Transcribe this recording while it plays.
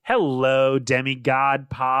Hello, Demigod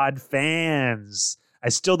Pod fans. I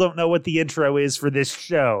still don't know what the intro is for this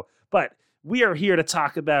show, but we are here to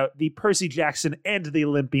talk about the Percy Jackson and the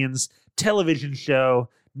Olympians television show,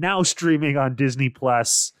 now streaming on Disney+.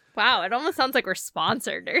 Wow, it almost sounds like we're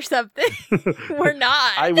sponsored or something. We're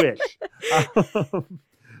not. I wish.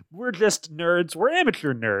 We're just nerds. We're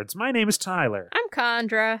amateur nerds. My name is Tyler. I'm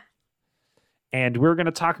Condra. And we're going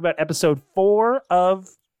to talk about episode 4 of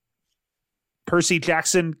Percy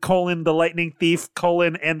Jackson, the Lightning Thief,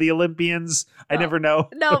 and the Olympians. I never know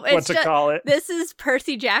what to call it. This is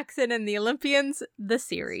Percy Jackson and the Olympians, the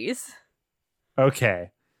series.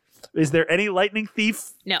 Okay. Is there any Lightning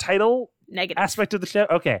Thief title aspect of the show?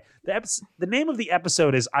 Okay. The name of the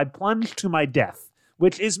episode is I Plunged to My Death,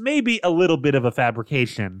 which is maybe a little bit of a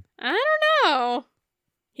fabrication. I don't know.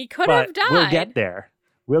 He could have died.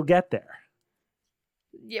 We'll get there.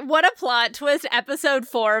 What a plot twist. Episode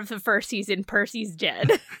 4 of the first season, Percy's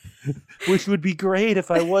dead. Which would be great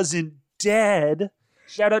if I wasn't dead.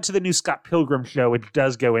 Shout out to the new Scott Pilgrim show, which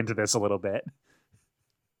does go into this a little bit.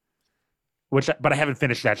 But I haven't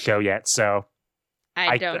finished that show yet, so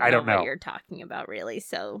I don't know what you're talking about, really.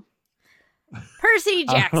 So Percy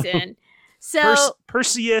Jackson.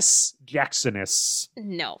 Perseus Jacksonus.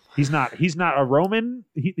 No. He's not a Roman.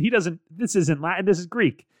 He doesn't. This isn't Latin. This is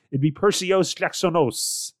Greek. It'd be Perseus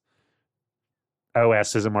Jacksonos.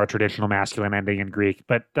 OS is a more traditional masculine ending in Greek,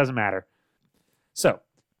 but doesn't matter. So,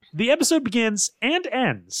 the episode begins and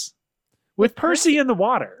ends with Percy in the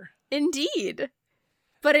water. Indeed.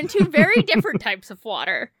 But in two very different types of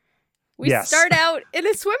water. We start out in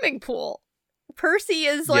a swimming pool. Percy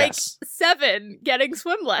is 7 getting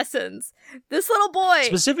swim lessons. This little boy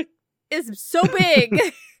is so big.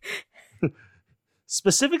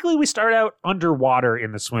 Specifically, we start out underwater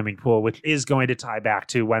in the swimming pool, which is going to tie back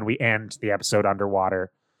to when we end the episode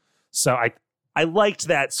underwater. So I liked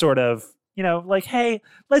that sort of, hey,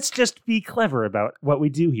 let's just be clever about what we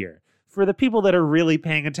do here. For the people that are really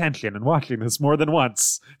paying attention and watching this more than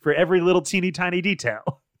once, for every little teeny tiny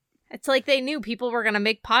detail. It's like they knew people were going to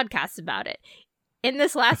make podcasts about it. In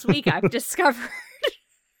this last week, I've discovered.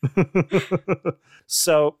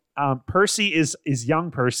 So Percy is young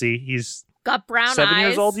Percy. He's got brown 7 eyes.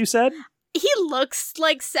 years old, you said? He looks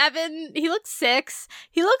like 7. He looks 6.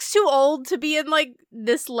 He looks too old to be in,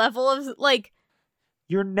 this level of,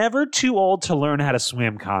 You're never too old to learn how to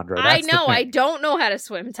swim, Condra. I know. I don't know how to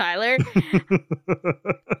swim, Tyler.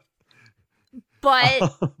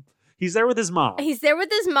 But... He's there with his mom. And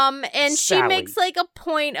Sally. She makes, a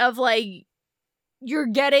point of, you're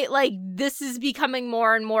getting, this is becoming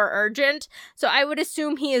more and more urgent. So I would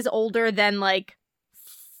assume he is older than,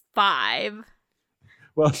 5.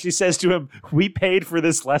 Well, she says to him, we paid for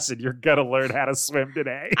this lesson. You're going to learn how to swim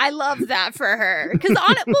today. I love that for her. Because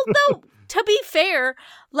to be fair,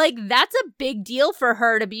 that's a big deal for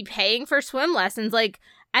her to be paying for swim lessons.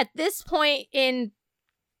 At this point in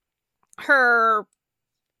her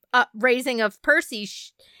raising of Percy,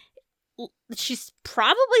 she's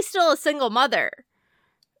probably still a single mother.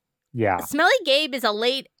 Yeah. Smelly Gabe is a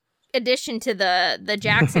late addition to the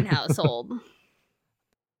Jackson household.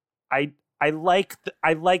 I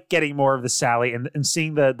like getting more of the Sally and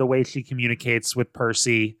seeing the way she communicates with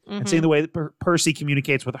Percy and seeing the way that Percy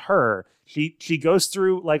communicates with her. She goes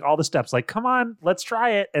through all the steps, come on, let's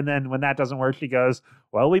try it. And then when that doesn't work, she goes,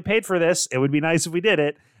 well, we paid for this. It would be nice if we did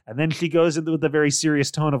it. And then she goes into with a very serious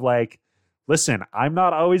tone of listen, I'm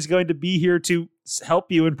not always going to be here to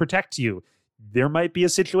help you and protect you. There might be a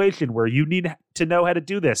situation where you need to know how to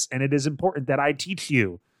do this. And it is important that I teach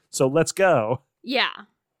you. So let's go. Yeah.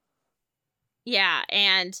 Yeah,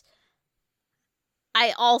 and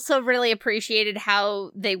I also really appreciated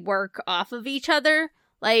how they work off of each other.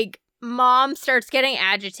 Mom starts getting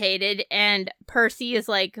agitated, and Percy is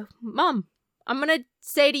like, Mom, I'm gonna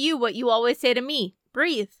say to you what you always say to me.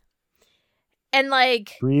 Breathe. And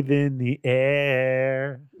breathe in the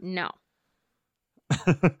air. No.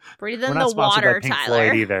 Breathe in the water, Pink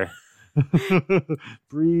Tyler. Floyd either.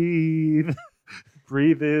 Breathe.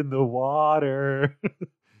 Breathe in the water.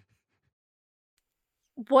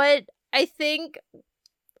 What I think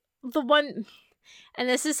and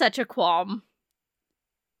this is such a qualm,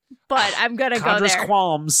 but I'm gonna go there. Condra's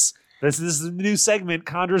qualms. This is the new segment,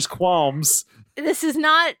 Condra's qualms. This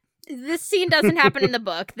scene doesn't happen in the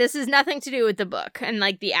book. This has nothing to do with the book and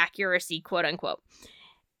the accuracy, quote unquote.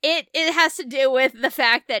 It has to do with the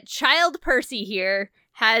fact that child Percy here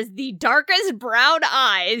has the darkest brown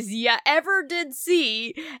eyes you ever did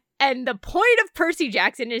see. And the point of Percy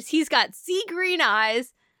Jackson is he's got sea green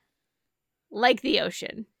eyes like the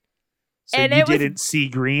ocean. So and you didn't see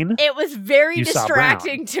green? It was very You saw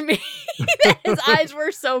distracting to me that his eyes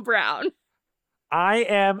were so brown. I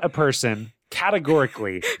am a person,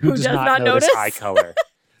 categorically, who Who does not notice notice? eye color.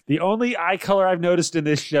 The only eye color I've noticed in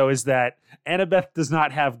this show is that Annabeth does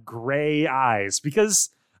not have gray eyes, because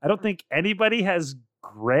I don't think anybody has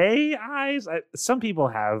gray eyes. Some people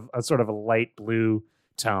have a sort of a light blue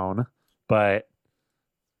tone, but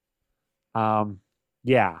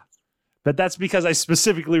yeah. But that's because I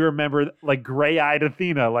specifically remember like gray-eyed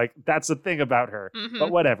Athena. Like that's the thing about her. Mhm.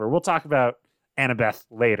 But whatever. We'll talk about Annabeth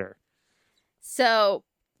later. So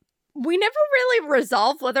we never really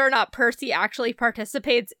resolve whether or not Percy actually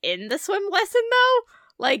participates in the swim lesson, though.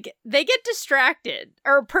 Like, they get distracted.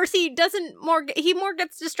 Or Percy he more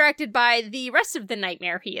gets distracted by the rest of the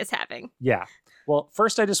nightmare he is having. Yeah. Well,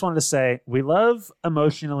 first I just wanted to say we love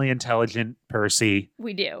emotionally intelligent Percy.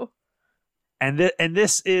 We do. And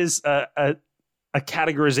this is a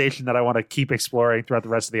categorization that I want to keep exploring throughout the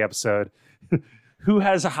rest of the episode. Who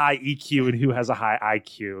has a high EQ and who has a high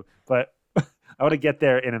IQ? But I want to get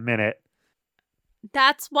there in a minute.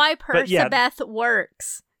 That's why Percabeth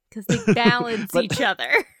works. Because they balance each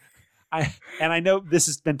other. I know this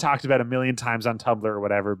has been talked about a million times on Tumblr or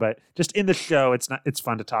whatever, but just in the show, it's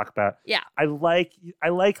fun to talk about. Yeah. I like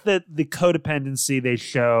the codependency they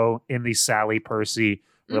show in the Sally Percy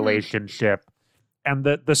relationship. And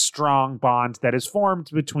the strong bond that is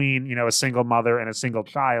formed between, you know, a single mother and a single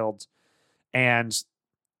child. And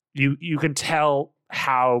you can tell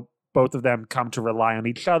how both of them come to rely on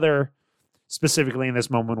each other, specifically in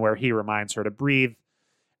this moment where he reminds her to breathe.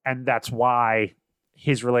 And that's why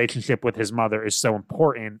his relationship with his mother is so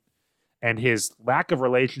important. And his lack of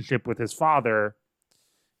relationship with his father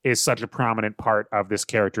is such a prominent part of this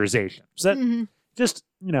characterization. So that, just,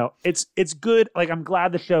 you know, it's good. Like, I'm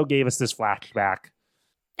glad the show gave us this flashback.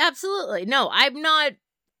 Absolutely. No, I'm not.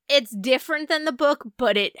 It's different than the book,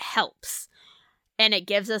 but it helps. And it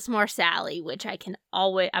gives us more Sally, which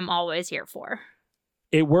I'm always here for.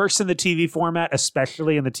 It works in the TV format,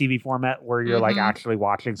 especially in the TV format where you're like actually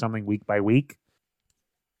watching something week by week.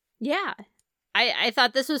 Yeah. I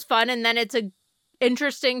thought this was fun, and then it's a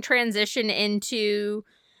interesting transition into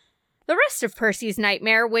the rest of Percy's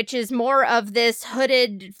nightmare, which is more of this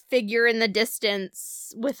hooded figure in the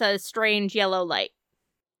distance with a strange yellow light.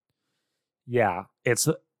 Yeah, it's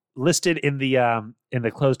listed in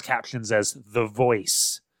the closed captions as the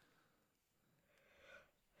voice.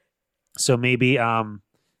 So maybe Adam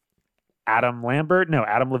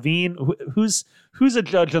Levine. Who's a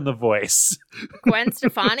judge on The Voice? Gwen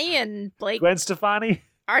Stefani and Blake. Gwen Stefani.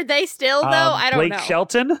 Are they still though? I don't know. Blake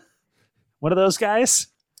Shelton. One of those guys.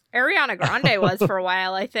 Ariana Grande was for a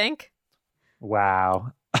while, I think.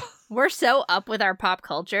 Wow. We're so up with our pop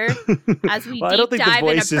culture as we I don't think dive The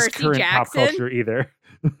Voice into is Percy current Jackson. pop culture either.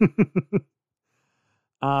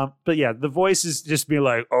 But yeah, The Voice is just be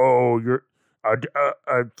like, oh, you're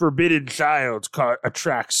a forbidden child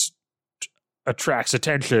attracts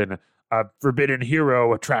attention. A forbidden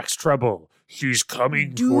hero attracts trouble. She's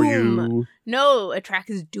coming for you. No,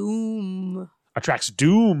 attracts doom. Attracts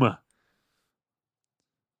doom.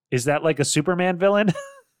 Is that like a Superman villain?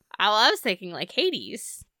 I was thinking like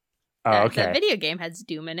Hades. Oh, okay. The video game has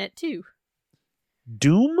Doom in it too.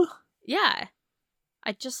 Doom? Yeah.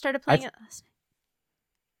 I just started playing it last night.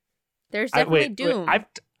 There's definitely Doom.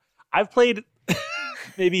 I've played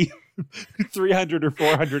maybe 300 or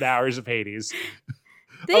 400 hours of Hades.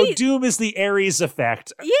 Doom is the Ares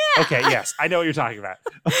effect. Yeah. Okay, yes. I know what you're talking about.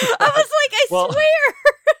 I was like, I swear.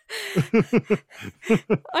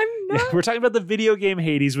 I'm not. Yeah, we're talking about the video game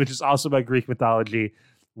Hades, which is also by Greek mythology.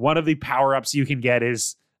 One of the power-ups you can get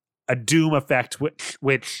is a Doom effect,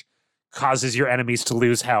 which causes your enemies to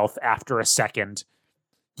lose health after a second.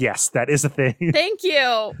 Yes, that is a thing. Thank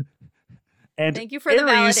you. And thank you for the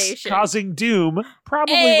Ares validation. Causing Doom,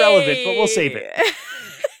 probably relevant, but we'll save it.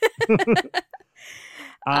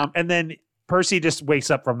 And then Percy just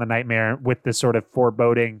wakes up from the nightmare with this sort of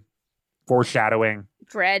foreboding, foreshadowing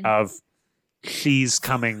dread of she's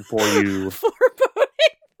coming for you. Foreboding,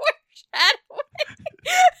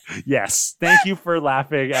 foreshadowing. Yes, thank you for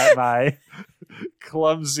laughing at my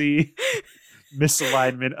clumsy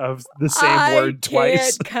misalignment of the same word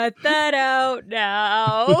twice. I can't cut that out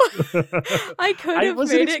now. I could have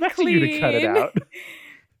wasn't made it expecting clean. you to cut it out.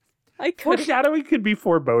 Foreshadowing could be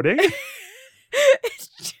foreboding.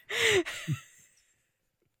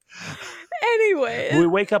 Anyways, we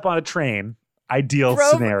wake up on a train. Ideal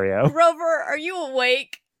scenario. Rover, are you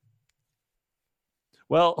awake?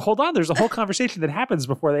 Well, hold on. There's a whole conversation that happens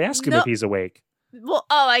before they ask him if he's awake. Well,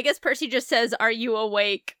 I guess Percy just says, "Are you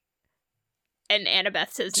awake?" And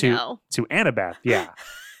Annabeth says no. To Annabeth, yeah.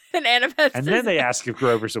 And Annabeth And then they ask if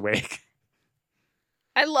Grover's awake.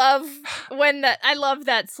 I love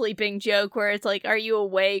that sleeping joke where it's like, "Are you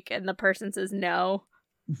awake?" and the person says no.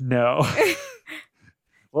 No.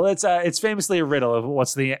 Well, it's famously a riddle of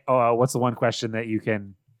what's the one question that you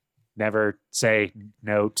can never say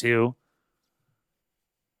no to,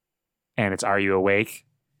 and it's, "Are you awake?"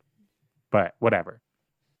 But whatever.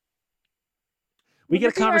 We get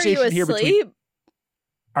a conversation here between.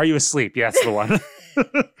 Are you asleep? Yeah, that's the one.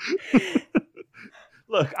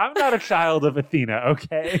 Look, I'm not a child of Athena,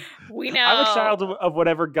 okay? We know. I'm a child of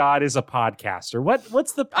whatever god is a podcaster.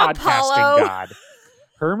 What's the podcasting Apollo. god?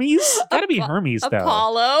 Hermes? Gotta be Hermes,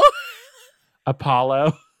 though.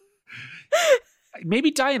 Apollo.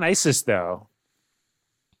 Maybe Dionysus, though.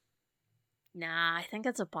 Nah, I think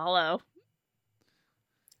it's Apollo.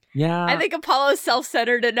 Yeah. I think Apollo's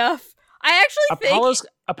self-centered enough. I actually think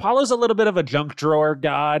Apollo's a little bit of a junk drawer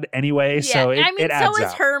god anyway, so it adds so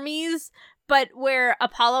is up. Hermes, but where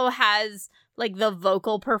Apollo has like the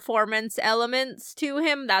vocal performance elements to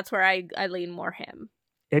him, that's where I lean more him.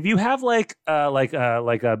 If you have like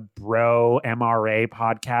a bro MRA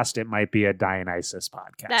podcast, it might be a Dionysus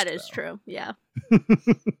podcast. That is true, yeah.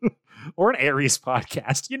 Or an Aries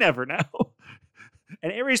podcast. You never know.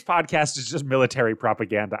 An Aries podcast is just military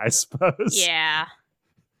propaganda, I suppose. Yeah.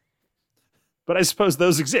 But I suppose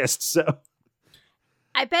those exist, so.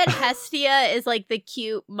 I bet Hestia is like the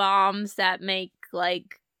cute moms that make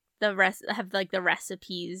like the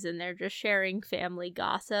recipes and they're just sharing family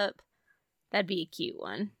gossip. That'd be a cute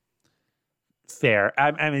one. Fair.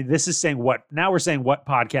 I mean, this is saying now we're saying what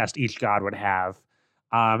podcast each god would have.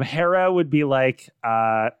 Hera would be like,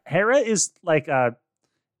 Hera is like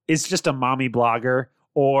is just a mommy blogger,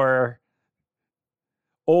 or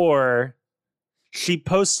she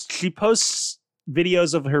posts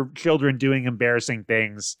videos of her children doing embarrassing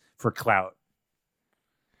things for clout.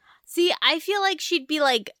 See, I feel like she'd be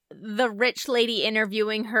like the rich lady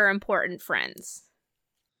interviewing her important friends.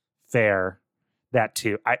 Fair. That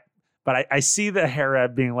too. I see the Hera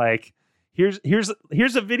being like, here's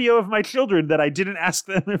a video of my children that I didn't ask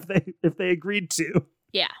them if they agreed to.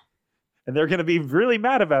 Yeah. And they're going to be really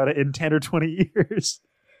mad about it in 10 or 20 years.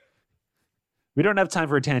 We don't have time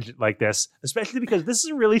for a tangent like this, especially because this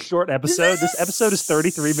is a really short episode. This episode is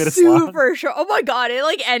 33 minutes long. Super short. Oh my God. It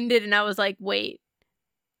like ended and I was like, wait,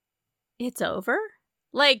 it's over?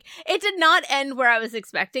 Like, it did not end where I was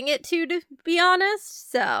expecting it to be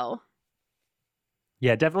honest. So.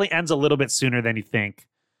 Yeah, it definitely ends a little bit sooner than you think,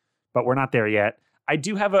 but we're not there yet. I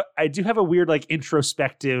do have a weird like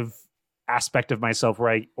introspective aspect of myself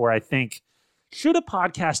where I think, should a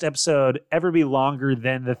podcast episode ever be longer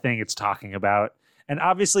than the thing it's talking about? And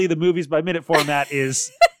obviously the movies by minute format is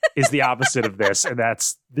the opposite of this, and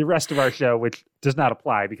that's the rest of our show, which does not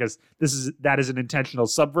apply because that is an intentional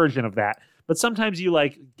subversion of that. But sometimes you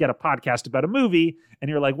like get a podcast about a movie and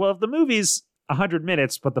you're like, well, if the movie's 100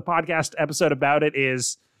 minutes, but the podcast episode about it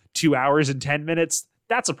is 2 hours and 10 minutes,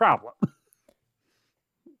 that's a problem.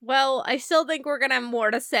 Well, I still think we're going to have more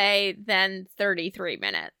to say than 33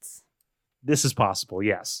 minutes. This is possible,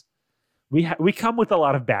 yes. We come with a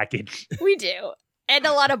lot of baggage. We do. And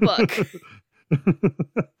a lot of book.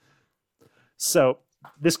 So,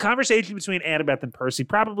 this conversation between Annabeth and Percy,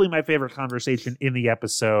 probably my favorite conversation in the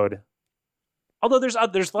episode. Although there's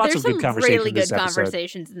lots of good conversations. Really good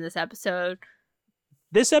conversations in this episode.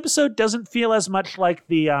 This episode doesn't feel as much like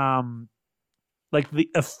the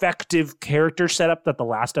effective character setup that the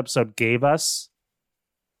last episode gave us.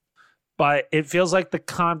 But it feels like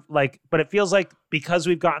but it feels like because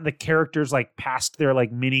we've gotten the characters like past their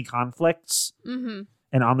like mini conflicts and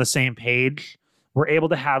on the same page, we're able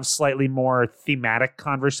to have slightly more thematic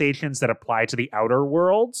conversations that apply to the outer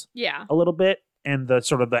world. Yeah. A little bit, and the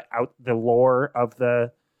sort of the lore of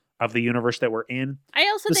the universe that we're in. I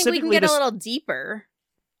also think we can get a little deeper.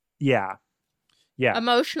 Yeah. Yeah.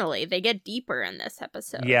 Emotionally, they get deeper in this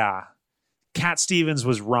episode. Yeah. Cat Stevens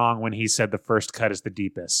was wrong when he said the first cut is the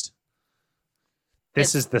deepest.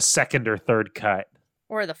 This is the second or third cut.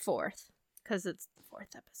 Or the fourth, because it's the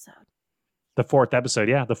fourth episode. The fourth episode,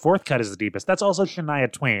 yeah. The fourth cut is the deepest. That's also Shania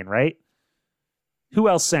Twain, right? Who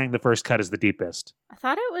else sang the first cut is the deepest? I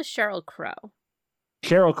thought it was Sheryl Crow.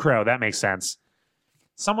 Sheryl Crow, that makes sense.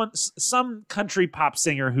 Some country pop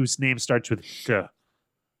singer whose name starts with sh. That's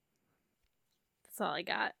all I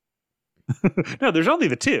got. No, there's only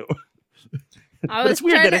the two. But it's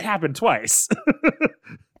weird that it happened twice.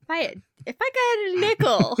 If I got a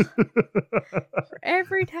nickel for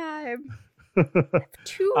every time,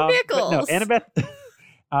 two nickels. No,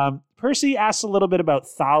 Annabeth. Percy asks a little bit about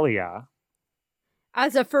Thalia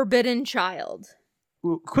as a forbidden child.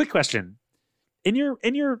 Quick question: In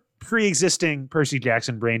your pre-existing Percy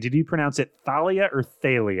Jackson brain, did you pronounce it Thalia or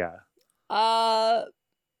Thalia?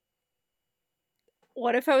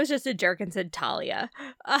 What if I was just a jerk and said Talia?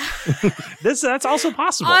 That's also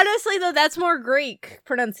possible. Honestly, though, that's more Greek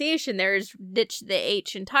pronunciation. There's ditch the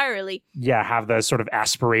H entirely. Yeah, have the sort of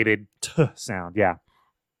aspirated t sound. Yeah.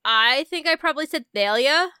 I think I probably said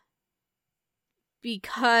Thalia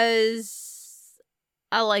because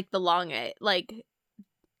I like the long A. Like,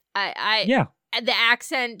 yeah. The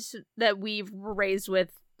accent that we've raised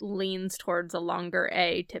with leans towards a longer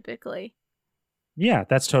A typically. Yeah,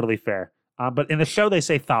 that's totally fair. But in the show, they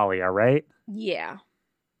say Thalia, right? Yeah.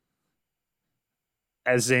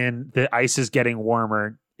 As in, the ice is getting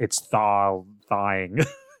warmer. It's thawing.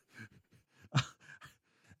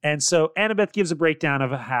 And so Annabeth gives a breakdown of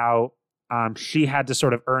how she had to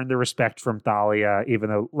sort of earn the respect from Thalia, even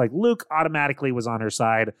though like Luke automatically was on her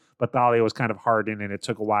side, but Thalia was kind of hardened, and it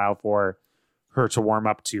took a while for her to warm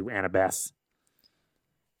up to Annabeth.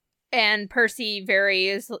 And Percy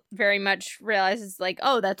very much realizes, like,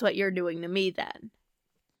 oh, that's what you're doing to me then.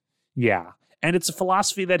 Yeah. And it's a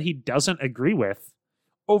philosophy that he doesn't agree with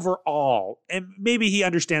overall. And maybe he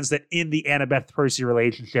understands that in the Annabeth-Percy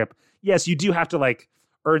relationship, yes, you do have to, like,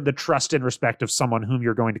 earn the trust and respect of someone whom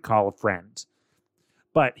you're going to call a friend.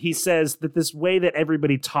 But he says that this way that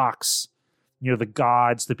everybody talks, you know, the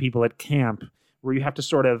gods, the people at camp, where you have to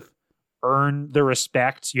sort of earn the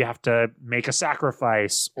respect, you have to make a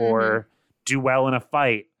sacrifice or do well in a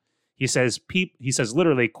fight. He says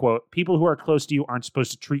literally, quote, people who are close to you aren't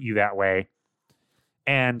supposed to treat you that way.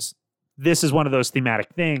 And this is one of those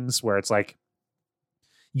thematic things where it's like,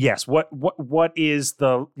 yes, what is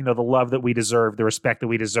the, you know, the love that we deserve, the respect that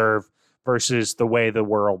we deserve versus the way the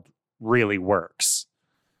world really works.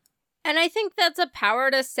 And I think that's a power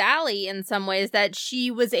to Sally in some ways, that she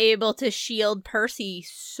was able to shield Percy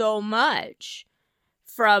so much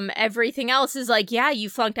from everything else. Is like, yeah, you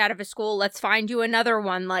flunked out of a school. Let's find you another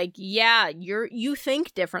one. Like, yeah, you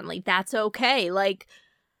think differently. That's okay. Like,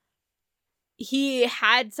 he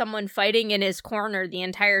had someone fighting in his corner the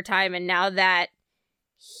entire time. And now that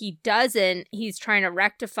he doesn't, he's trying to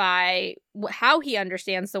rectify how he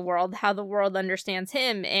understands the world, how the world understands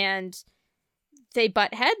him. And they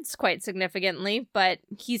butt heads quite significantly, but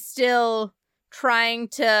he's still trying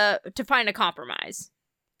to find a compromise.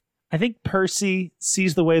 I think Percy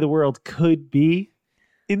sees the way the world could be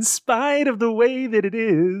in spite of the way that it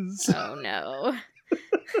is. Oh, no.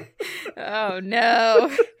 Oh,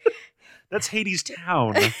 no. That's Hades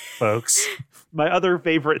Town, folks. My other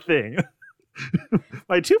favorite thing.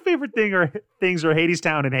 My two favorite things are Hades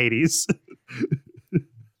Town and Hades.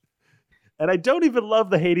 And I don't even love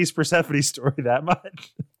the Hades Persephone story that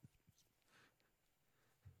much.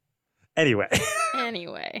 Anyway.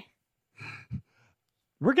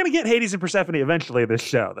 We're going to get Hades and Persephone eventually in this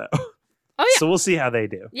show, though. Oh, yeah. So we'll see how they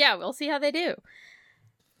do. Yeah, we'll see how they do.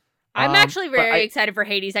 I'm actually very excited for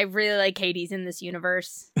Hades. I really like Hades in this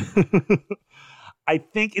universe. I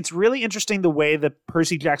think it's really interesting the way the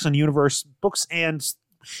Percy Jackson universe books and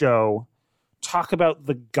show talk about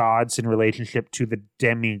the gods in relationship to the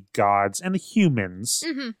demigods and the humans,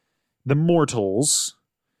 the mortals,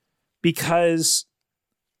 because,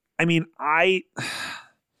 I mean, a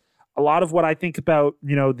lot of what I think about,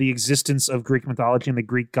 you know, the existence of Greek mythology and the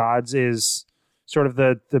Greek gods is sort of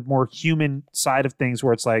the more human side of things,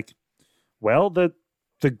 where it's like, well, the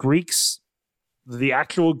Greeks, the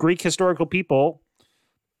actual Greek historical people,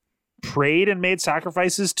 prayed and made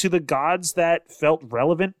sacrifices to the gods that felt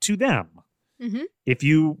relevant to them. If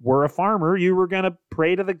you were a farmer, you were going to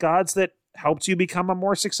pray to the gods that helped you become a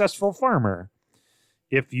more successful farmer.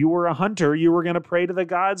 If you were a hunter, you were going to pray to the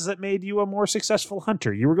gods that made you a more successful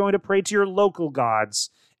hunter. You were going to pray to your local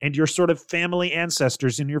gods and your sort of family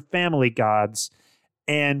ancestors and your family gods.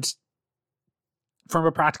 And from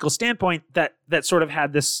a practical standpoint, that sort of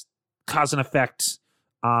had this cause and effect,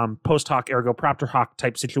 post hoc ergo propter hoc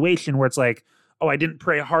type situation where it's like, oh, I didn't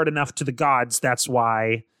pray hard enough to the gods. That's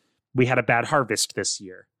why we had a bad harvest this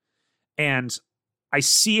year. And I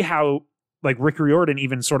see how, like, Rick Riordan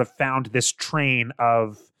even sort of found this train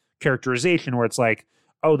of characterization where it's like,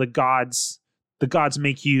 oh, the gods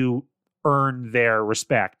make you earn their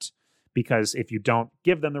respect, because if you don't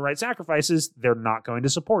give them the right sacrifices, they're not going to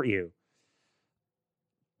support you.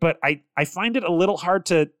 But I find it a little hard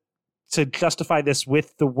to justify this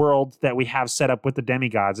with the world that we have set up with the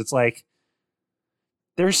demigods. It's like,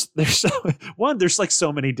 there's like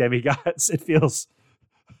so many demigods. It feels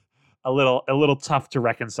a little tough to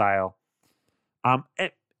reconcile. And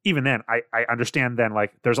even then, I understand then,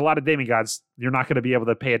 like, there's a lot of demigods. You're not going to be able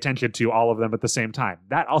to pay attention to all of them at the same time.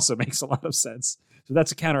 That also makes a lot of sense. So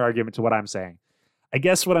that's a counter argument to what I'm saying. I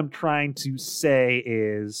guess what I'm trying to say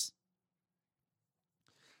is,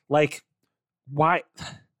 like, why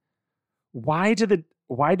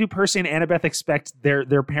do Percy and Annabeth expect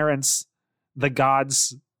their parents, the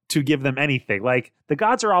gods, to give them anything? Like, the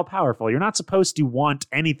gods are all powerful. You're not supposed to want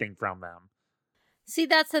anything from them. See,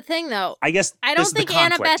 that's the thing, though. I guess I don't think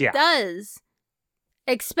Annabeth does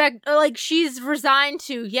expect, like, she's resigned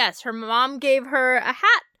to, yes, her mom gave her a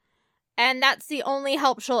hat, and that's the only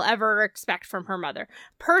help she'll ever expect from her mother.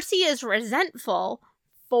 Percy is resentful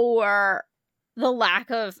for the lack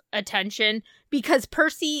of attention because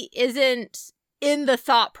Percy isn't in the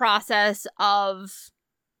thought process of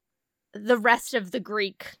the rest of the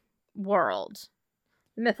Greek world,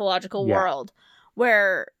 the mythological world,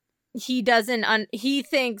 where he doesn't, he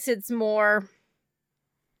thinks it's more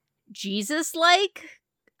Jesus-like,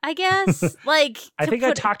 I guess. Like, I think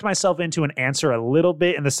I talked myself into an answer a little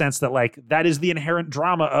bit in the sense that, like, that is the inherent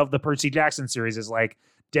drama of the Percy Jackson series, is like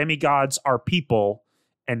demigods are people,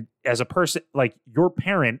 and as a person, like, your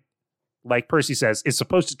parent, like Percy says, is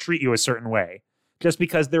supposed to treat you a certain way. Just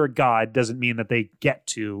because they're a god doesn't mean that they get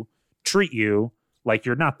to treat you like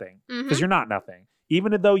you're nothing, because you're not nothing.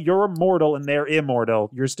 Even though you're immortal and they're immortal,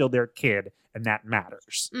 you're still their kid, and that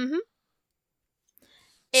matters.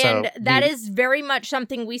 And that is very much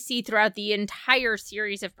something we see throughout the entire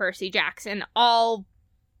series of Percy Jackson, all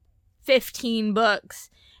 15 books,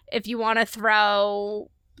 if you want to throw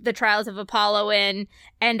the Trials of Apollo in.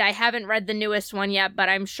 And I haven't read the newest one yet, but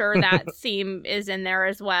I'm sure that theme is in there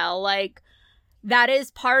as well. Like, that is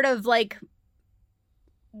part of, like,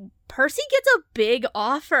 Percy gets a big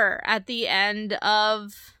offer at the end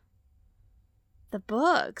of the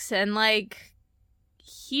books, and, like,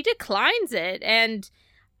 he declines it, and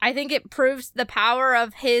I think it proves the power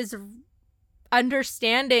of his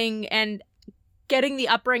understanding and getting the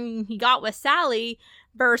upbringing he got with Sally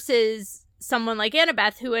versus someone like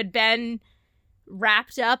Annabeth, who had been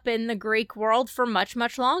wrapped up in the Greek world for much,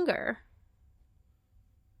 much longer.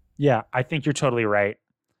 Yeah, I think you're totally right.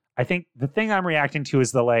 I think the thing I'm reacting to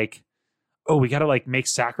is the, like, oh, we got to, like, make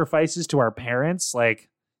sacrifices to our parents. Like,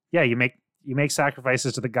 yeah, you make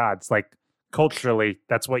sacrifices to the gods. Like, culturally,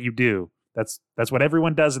 that's what you do. That's what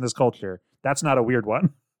everyone does in this culture. That's not a weird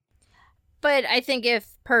one. But I think if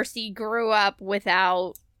Percy grew up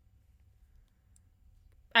without,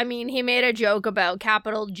 I mean, he made a joke about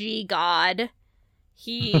capital G God.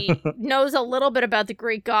 He knows a little bit about the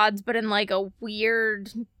Greek gods, but in, like, a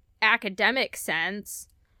weird academic sense.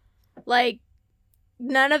 Like,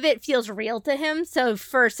 none of it feels real to him. So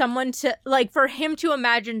for someone to, like, for him to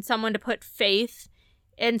imagine someone to put faith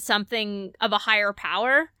in something of a higher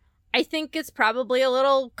power, I think it's probably a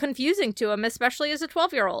little confusing to him, especially as a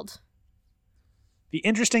 12-year-old. The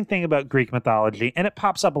interesting thing about Greek mythology, and it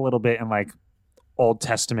pops up a little bit in, like, Old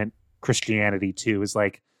Testament Christianity too, is,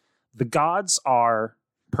 like, the gods are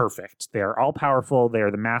perfect. They are all powerful. They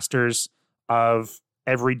are the masters of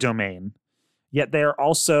every domain. Yet they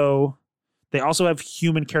also have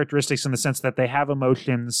human characteristics in the sense that they have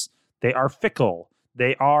emotions. They are fickle.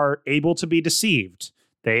 They are able to be deceived.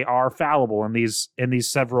 They are fallible in these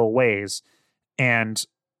several ways. And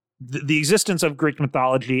the existence of Greek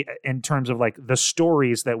mythology in terms of, like, the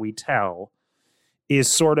stories that we tell is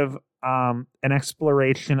sort of an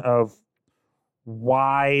exploration of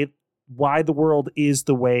why the world is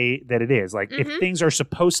the way that it is. Like, if things are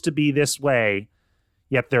supposed to be this way,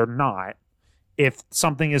 yet they're not. If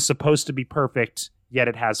something is supposed to be perfect, yet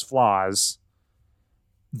it has flaws,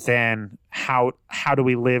 then how do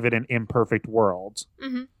we live in an imperfect world?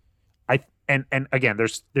 And again,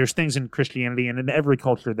 there's things in Christianity and in every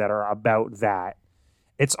culture that are about that.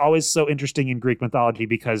 It's always so interesting in Greek mythology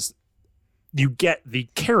because you get the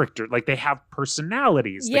character, like, they have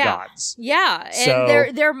personalities, the gods. Yeah, so,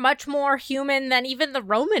 and they're much more human than even the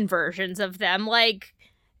Roman versions of them. Like,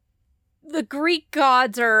 the Greek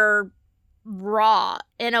gods are raw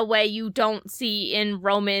in a way you don't see in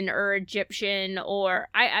Roman or Egyptian, or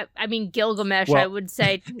I mean Gilgamesh. Well, I would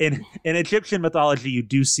say in Egyptian mythology you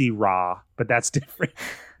do see Ra, but that's different.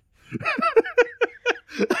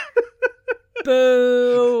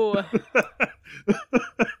 Boo.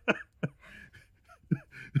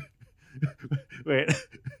 Wait,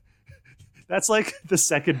 that's like the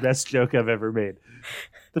second best joke I've ever made.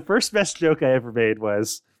 The first best joke I ever made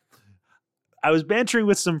was, I was bantering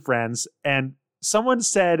with some friends, and someone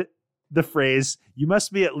said the phrase, "You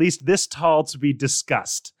must be at least this tall to be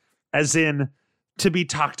discussed," as in to be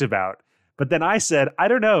talked about. But then I said, I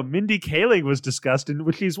don't know, Mindy Kaling was discussed,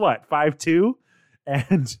 and she's what, 5'2"?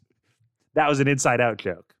 And that was an Inside Out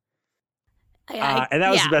joke. And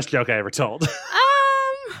that was the best joke I ever told.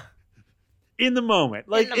 In the moment.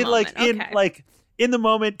 in the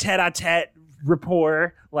moment, tete-a-tete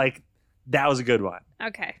rapport, like that was a good one.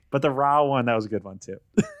 Okay. But the Ra one, that was a good one too.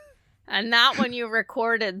 And that one you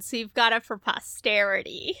recorded, so you've got it for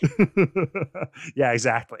posterity. Yeah,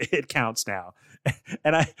 exactly. It counts now.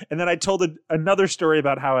 And then I told another story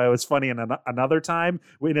about how I was funny in another time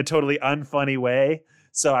in a totally unfunny way.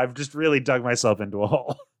 So I've just really dug myself into a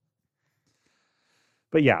hole.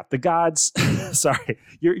 But yeah, the gods. Sorry,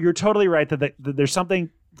 you're totally right that there's something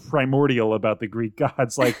primordial about the Greek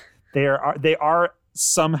gods. Like they are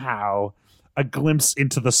somehow a glimpse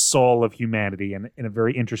into the soul of humanity in a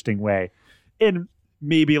very interesting way, in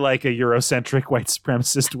maybe like a Eurocentric white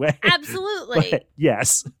supremacist way. Absolutely. But,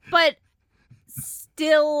 yes. But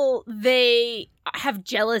still, they have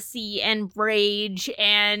jealousy and rage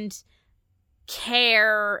and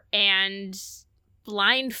care and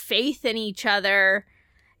blind faith in each other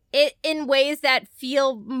in ways that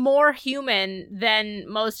feel more human than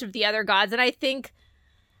most of the other gods. And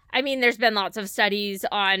I mean, there's been lots of studies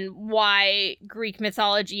on why Greek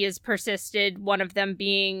mythology has persisted, one of them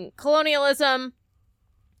being colonialism.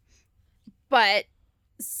 But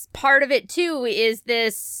part of it, too, is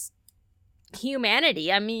this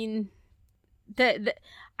humanity. I mean,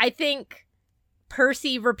 I think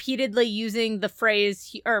Percy repeatedly using the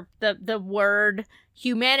phrase, or the word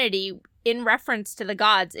humanity in reference to the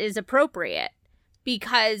gods is appropriate,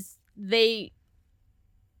 because they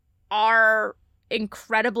are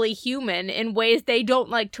incredibly human in ways they don't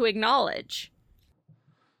like to acknowledge.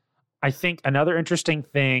 I think another interesting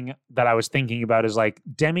thing that I was thinking about is like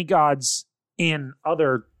demigods in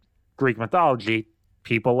other Greek mythology,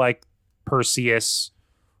 people like Perseus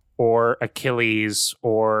or Achilles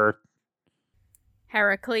or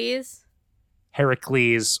Heracles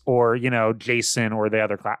or, Jason or the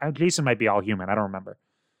other class. Jason might be all human. I don't remember.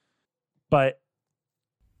 But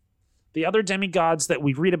the other demigods that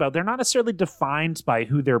we read about, they're not necessarily defined by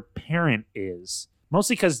who their parent is.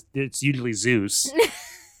 Mostly because it's usually Zeus.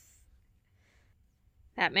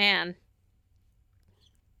 That man.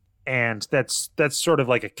 And that's sort of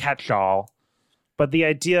like a catch-all. But the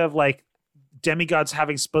idea of like demigods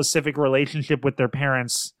having specific relationship with their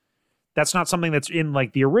parents, that's not something that's in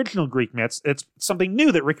like the original Greek myths. It's something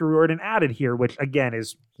new that Rick Riordan added here, which again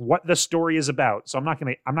is what the story is about. So I'm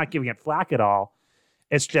not giving it flack at all.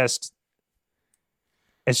 It's just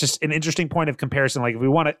an interesting point of comparison. Like if we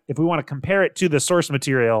want to compare it to the source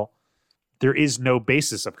material, there is no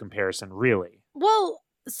basis of comparison, really. Well,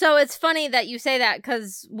 so it's funny that you say that,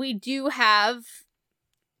 because we do have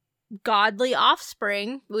godly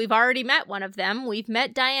offspring. We've already met one of them. We've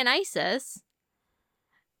met Dionysus,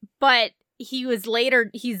 but he's later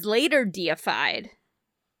deified.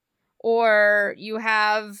 Or you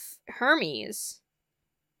have Hermes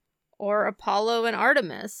or Apollo and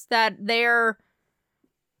Artemis, that they're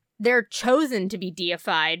chosen to be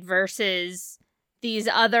deified, versus these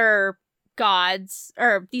other gods,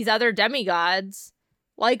 or these other demigods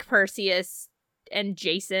like Perseus and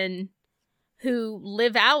Jason, who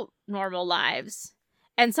live out normal lives.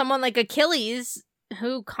 And someone like Achilles,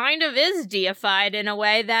 who kind of is deified in a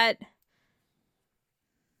way that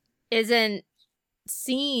isn't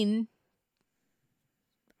seen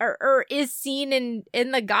or is seen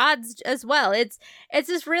in the gods as well. It's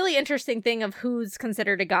this really interesting thing of who's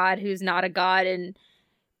considered a god, who's not a god, and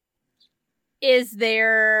is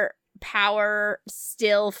there power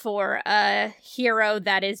still for a hero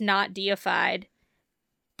that is not deified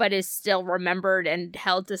but is still remembered and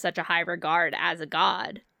held to such a high regard as a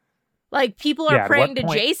god. Like, people are praying to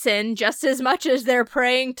Jason just as much as they're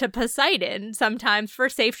praying to Poseidon sometimes for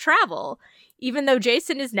safe travel, even though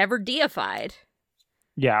Jason is never deified.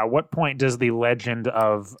 Yeah, at what point does the legend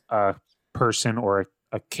of a person or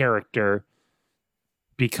a character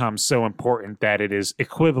become so important that it is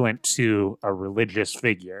equivalent to a religious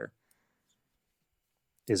figure?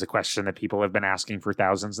 Is a question that people have been asking for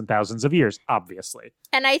thousands and thousands of years, obviously.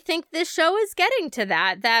 And I think this show is getting to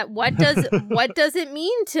that what does it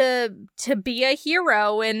mean to be a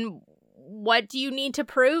hero, and what do you need to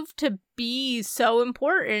prove to be so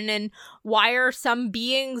important, and why are some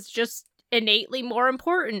beings just innately more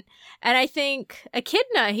important? And I think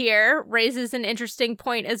Echidna here raises an interesting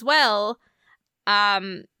point as well.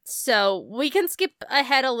 So we can skip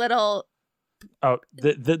ahead a little. Oh,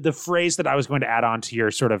 the phrase that I was going to add on to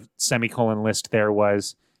your sort of semicolon list there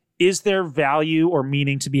was, is there value or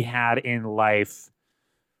meaning to be had in life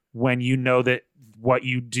when you know that what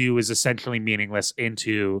you do is essentially meaningless in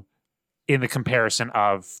the comparison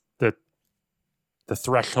of the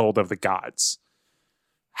threshold of the gods?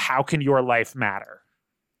 How can your life matter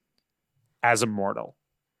as a mortal?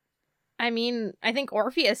 I mean, I think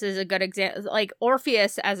Orpheus is a good example. Like,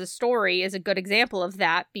 Orpheus as a story is a good example of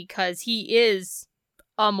that because he is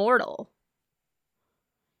immortal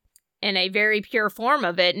in a very pure form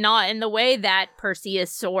of it, not in the way that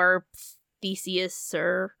Perseus or Theseus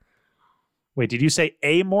or... Wait, did you say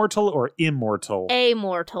amortal or immortal?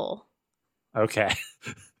 Amortal. Okay.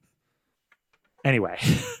 Anyway,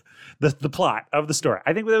 the plot of the story.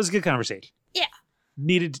 I think that was a good conversation. Yeah.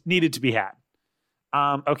 Needed to be had.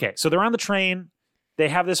 Okay, so they're on the train. They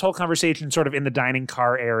have this whole conversation sort of in the dining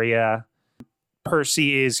car area.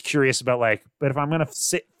 Percy is curious about like, but if I'm going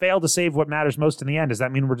to fail to save what matters most in the end, does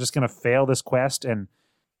that mean we're just going to fail this quest? And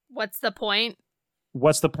what's the point?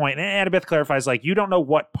 What's the point? And Annabeth clarifies, like, you don't know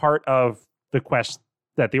what part of the quest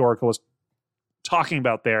that the Oracle was talking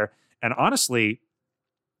about there. And honestly,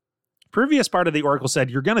 previous part of the Oracle said,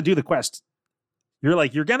 you're going to do the quest. You're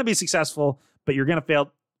going to be successful, but you're going to fail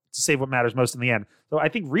to save what matters most in the end. So I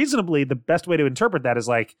think reasonably the best way to interpret that is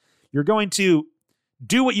like, you're going to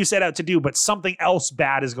do what you set out to do, but something else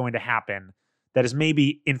bad is going to happen that is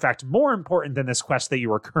maybe, in fact, more important than this quest that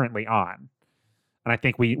you are currently on. And I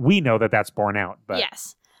think we know that that's borne out. But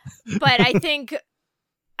yes. But I think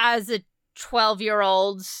as a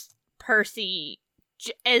 12-year-old, Percy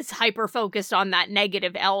is hyper-focused on that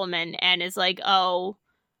negative element and is like, oh,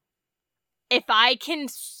 if I can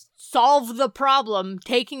solve the problem,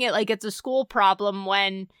 taking it like it's a school problem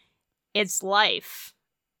when it's life.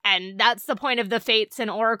 And that's the point of the fates and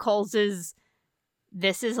oracles is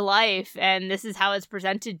this is life and this is how it's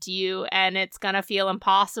presented to you and it's gonna feel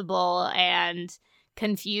impossible and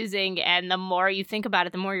confusing and the more you think about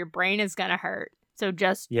it, the more your brain is gonna hurt. So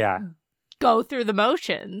just go through the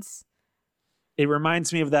motions. It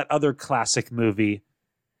reminds me of that other classic movie,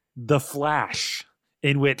 The Flash,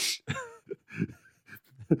 in which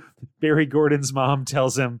Barry Gordon's mom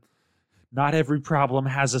tells him, not every problem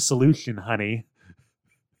has a solution, honey.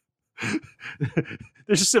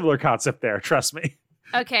 There's a similar concept there, trust me.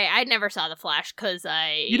 Okay, I never saw The Flash because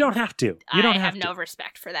You don't have to. I have no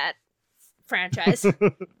respect for that franchise.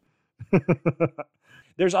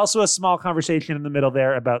 There's also a small conversation in the middle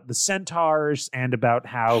there about the centaurs and about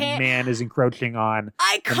how man is encroaching on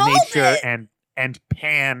nature and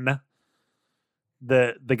Pan,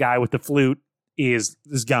 the guy with the flute, is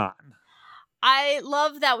gone. I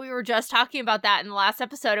love that we were just talking about that in the last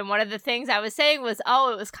episode, and one of the things I was saying was, it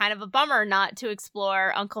was kind of a bummer not to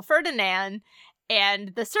explore Uncle Ferdinand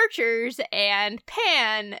and the Searchers and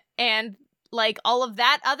Pan and like all of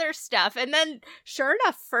that other stuff. And then sure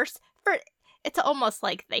enough, it's almost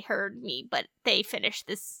like they heard me, but they finished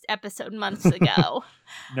this episode months ago.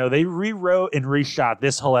 No, they rewrote and reshot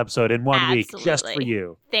this whole episode in 1 week just for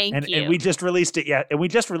you. Thank you. And we just released it and we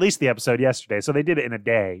just released the episode yesterday, so they did it in a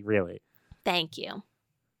day, really. Thank you.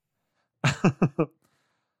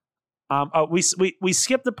 We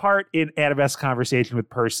skipped the part in Annabeth's conversation with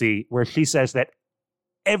Percy where she says that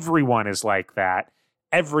everyone is like that.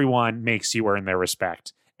 Everyone makes you earn their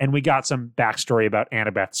respect. And we got some backstory about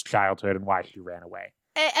Annabeth's childhood and why she ran away.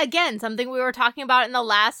 Again, something we were talking about in the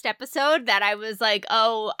last episode that I was like,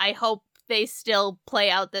 oh, I hope they still play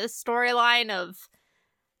out this storyline of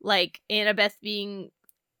like Annabeth being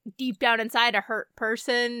deep down inside a hurt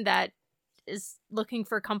person that is looking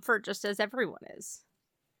for comfort just as everyone is.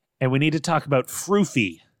 And we need to talk about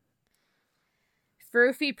Froofy.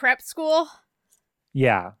 Froofy prep school?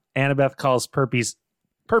 Yeah. Annabeth calls Percy's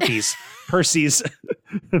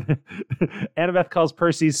Annabeth calls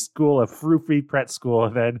Percy's school a Froofy prep school,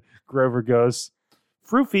 and then Grover goes,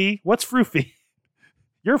 Froofy? What's Froofy?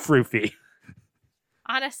 You're Froofy.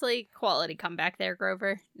 Honestly, quality comeback there,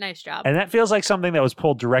 Grover. Nice job. And that feels like something that was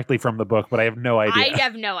pulled directly from the book, but I have no idea. I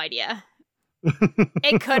have no idea.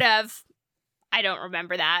 It could have. I don't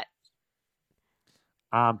remember that.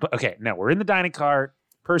 But okay, no, we're in the dining car.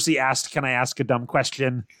 Percy asked, can I ask a dumb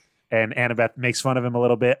question? And Annabeth makes fun of him a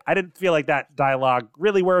little bit. I didn't feel like that dialogue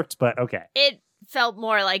really worked, but okay. It felt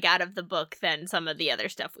more like out of the book than some of the other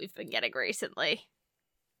stuff we've been getting recently.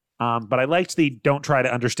 But I liked the don't try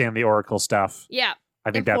to understand the Oracle stuff. Yeah.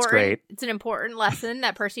 I think that's great. It's an important lesson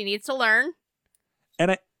that Percy needs to learn.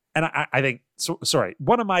 And I think, sorry,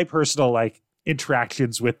 one of my personal like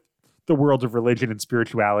interactions with the world of religion and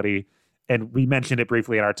spirituality, and we mentioned it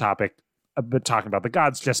briefly in our topic, but talking about the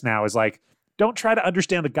gods just now, is like, don't try to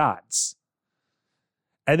understand the gods.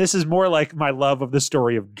 And this is more like my love of the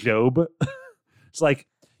story of Job. It's like,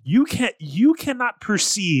 you cannot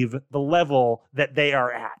perceive the level that they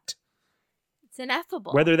are at. It's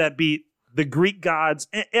ineffable. Whether that be the Greek gods,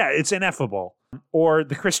 it's ineffable, or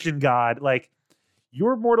the Christian God, like,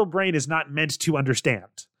 your mortal brain is not meant to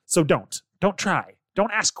understand. So don't try.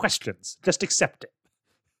 Don't ask questions. Just accept it.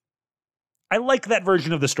 I like that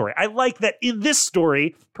version of the story. I like that in this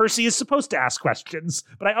story, Percy is supposed to ask questions,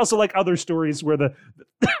 but I also like other stories where the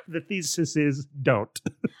thesis is don't.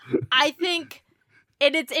 I think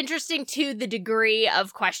it's interesting to the degree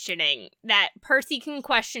of questioning that Percy can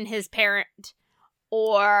question his parent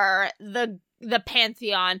or the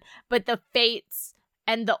Pantheon, but the Fates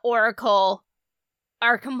and the Oracle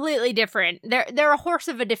are completely different. They're a horse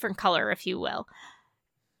of a different color, if you will.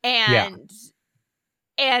 And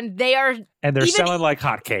they're selling like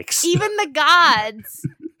hotcakes. Even the gods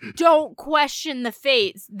don't question the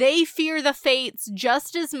Fates. They fear the Fates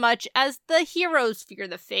just as much as the heroes fear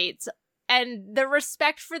the Fates. And the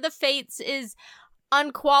respect for the Fates is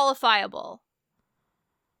unqualifiable.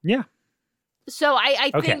 Yeah. So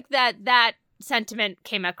I think that sentiment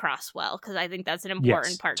came across well, because I think that's an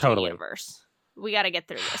important part to the universe. We got to get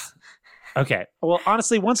through this. Okay. Well,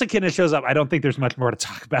 honestly, once Echidna shows up, I don't think there's much more to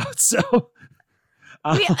talk about. So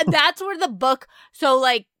that's where the book. So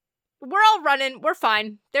like, we're all running. We're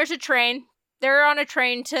fine. There's a train. They're on a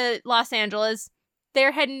train to Los Angeles.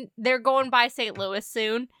 They're going by St. Louis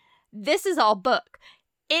soon. This is all book.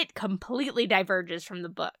 It completely diverges from the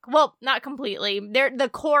book. Well, not completely. The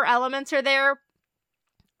core elements are there,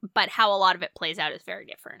 but how a lot of it plays out is very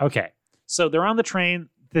different. Okay. So they're on the train.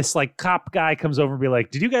 This like cop guy comes over and be like,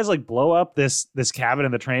 "Did you guys like blow up this cabin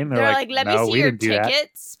in the train?" And they're like, "Let me see your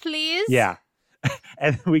tickets, please." Yeah.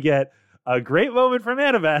 And we get a great moment from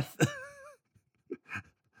Annabeth.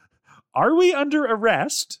 "Are we under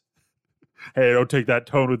arrest?" "Hey, don't take that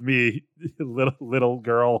tone with me, little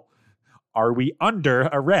girl. Are we under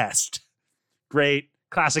arrest?" Great.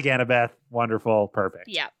 Classic Annabeth. Wonderful. Perfect.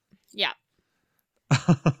 Yeah. Yeah.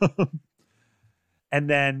 And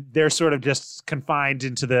then they're sort of just confined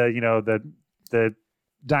into the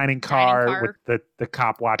dining car with the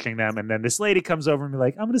cop watching them. And then this lady comes over and be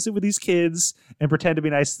like, "I'm going to sit with these kids and pretend to be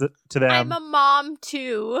nice to them. I'm a mom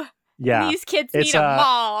too. Yeah. These kids need a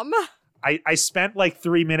mom." I spent like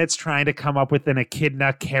 3 minutes trying to come up with an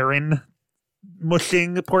Echidna Karen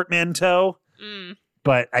mushing portmanteau.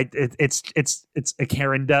 But it's a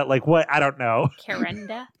Karenda. Like what? I don't know.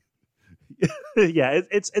 Karenda? Yeah,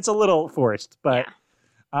 it's a little forced, but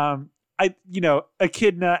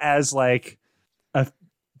Echidna as like a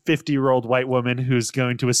 50-year-old white woman who's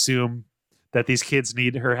going to assume that these kids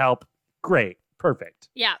need her help. Great. Perfect.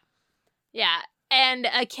 Yeah. Yeah. And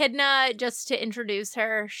Echidna, just to introduce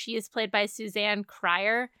her, she is played by Suzanne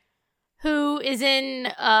Cryer, who is in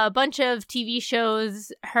a bunch of TV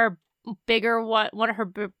shows. Her bigger one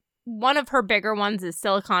of her bigger ones is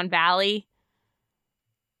Silicon Valley.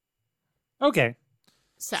 Okay.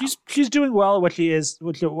 So she's doing well at what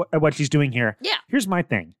she's doing here. Yeah. Here's my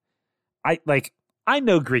thing. I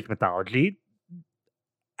know Greek mythology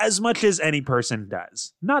as much as any person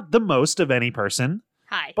does. Not the most of any person.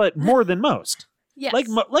 Hi. But more than most. Yes.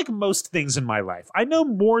 Like most things in my life. I know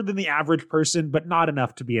more than the average person, but not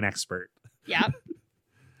enough to be an expert. Yep.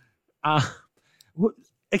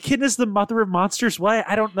 Echidna's the mother of monsters. Why?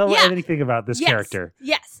 I don't know anything about this character.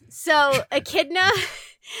 Yes. So Echidna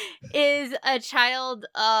is a child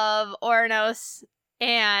of Oranos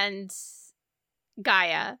and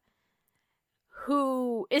Gaia,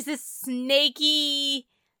 who is this snaky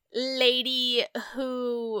lady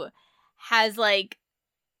who has like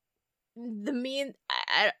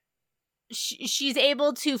she's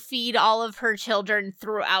able to feed all of her children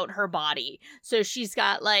throughout her body. So she's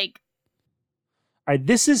got like, all right,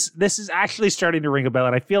 this is actually starting to ring a bell,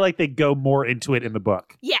 and I feel like they go more into it in the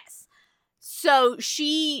book. Yes. So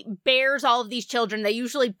she bears all of these children. They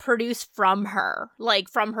usually produce from her, like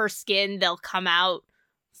from her skin. They'll come out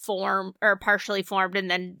formed or partially formed, and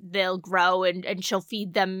then they'll grow, and she'll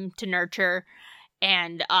feed them to nurture,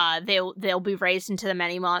 and they'll be raised into the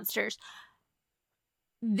many monsters.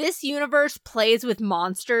 This universe plays with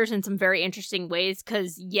monsters in some very interesting ways,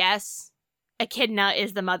 because yes, Echidna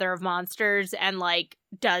is the mother of monsters and like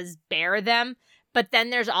does bear them. But then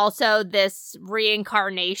there's also this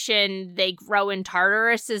reincarnation. They grow in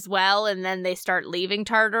Tartarus as well, and then they start leaving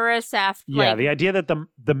Tartarus after. Yeah, the idea that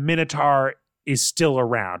the Minotaur is still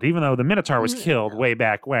around, even though the Minotaur was killed way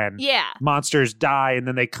back when. Yeah, monsters die and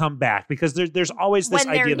then they come back, because there's always this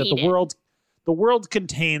idea that the world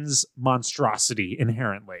contains monstrosity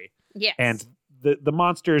inherently. Yes, and the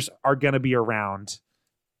monsters are going to be around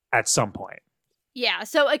at some point. Yeah,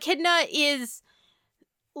 so Echidna is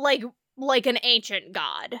like an ancient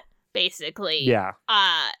god, basically. Yeah.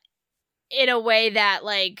 In a way that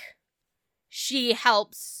like she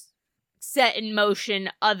helps set in motion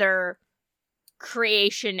other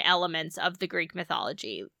creation elements of the Greek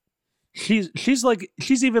mythology. She's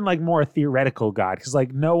even like more a theoretical god, because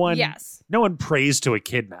like no one prays to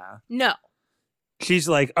Echidna. No. she's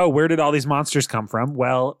like, oh, where did all these monsters come from?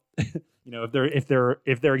 Well,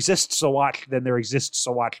 if there exists a watch, then there exists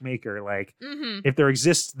a watchmaker. Like, if there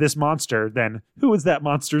exists this monster, then who is that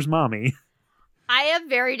monster's mommy? I have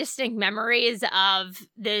very distinct memories of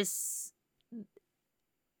this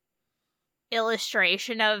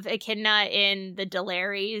illustration of Echidna in the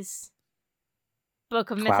Delaries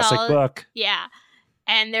book of mythology. Classic book. Yeah.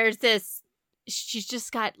 And there's this, she's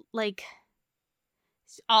just got like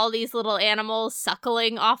all these little animals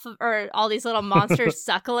suckling off of, or all these little monsters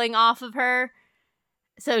suckling off of her.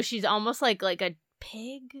 So she's almost like a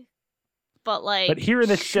pig, but here in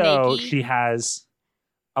the show, she has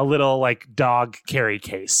a little like dog carry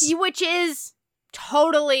case, which is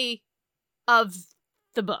totally of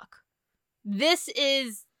the book. This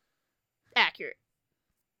is accurate.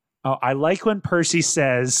 Oh, I like when Percy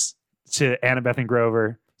says to Annabeth and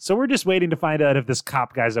Grover, so we're just waiting to find out if this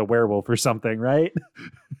cop guy's a werewolf or something, right?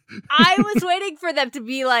 I was waiting for them to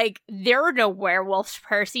be like, there are no werewolves,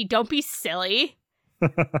 Percy. Don't be silly.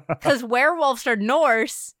 Because werewolves are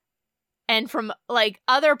Norse and from like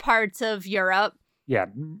other parts of Europe. Yeah,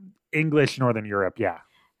 English, Northern Europe, yeah.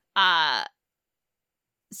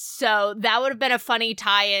 So that would have been a funny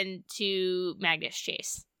tie-in to Magnus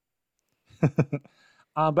Chase.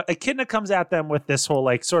 But Echidna comes at them with this whole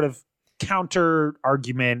like sort of counter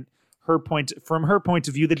argument. From her point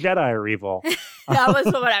of view, the Jedi are evil. That was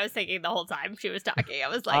what I was thinking the whole time she was talking. I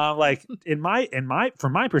was like,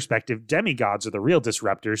 from my perspective, demigods are the real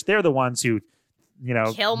disruptors. They're the ones who,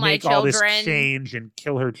 kill my make children. all this change and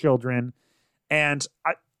kill her children. And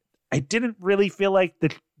I didn't really feel like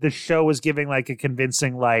the show was giving like a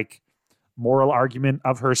convincing like moral argument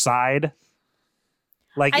of her side.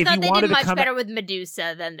 Like, I thought they did much better with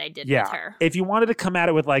Medusa than they did with her. If you wanted to come at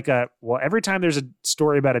it with like every time there's a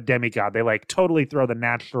story about a demigod, they like totally throw the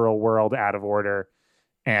natural world out of order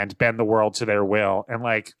and bend the world to their will. And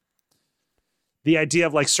like the idea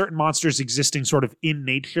of like certain monsters existing sort of in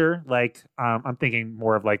nature, like I'm thinking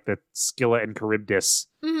more of like the Scylla and Charybdis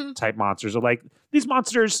type monsters, or like these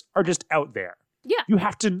monsters are just out there. Yeah. You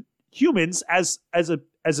have to, humans as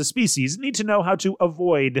a species need to know how to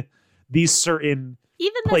avoid these certain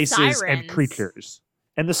even places the and creatures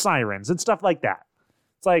and the sirens and stuff like that.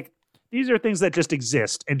 It's like, these are things that just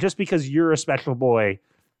exist. And just because you're a special boy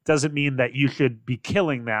doesn't mean that you should be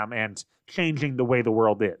killing them and changing the way the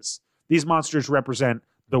world is. These monsters represent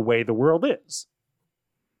the way the world is.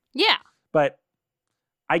 Yeah. But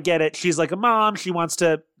I get it. She's like a mom. She wants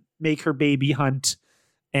to make her baby hunt,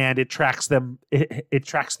 and it tracks them. It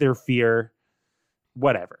tracks their fear.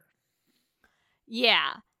 Whatever.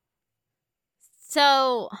 Yeah.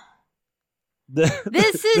 So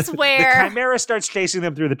this is where the Chimera starts chasing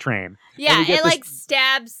them through the train. Yeah,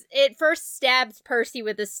 it first stabs Percy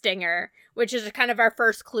with a stinger, which is kind of our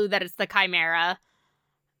first clue that it's the Chimera.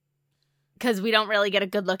 Because we don't really get a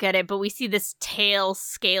good look at it, but we see this tail,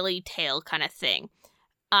 scaly tail kind of thing.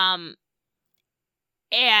 And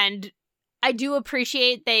I do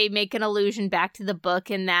appreciate they make an allusion back to the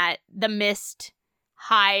book in that the mist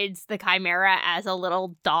hides the Chimera as a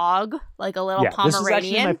little dog, like a little Pomeranian. This is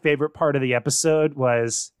actually my favorite part of the episode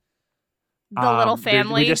was the little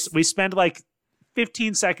family. We spend like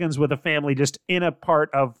 15 seconds with a family just in a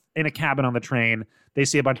cabin on the train. They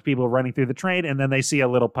see a bunch of people running through the train, and then they see a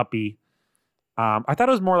little puppy. I thought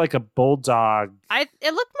it was more like a bulldog. It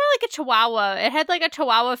looked more like a Chihuahua. It had like a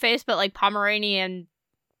Chihuahua face, but like Pomeranian.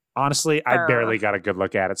 Honestly, I barely got a good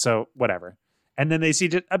look at it, so whatever. And then they see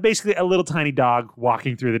just basically a little tiny dog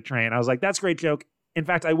walking through the train. I was like, that's a great joke. In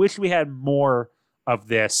fact, I wish we had more of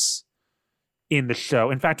this in the show.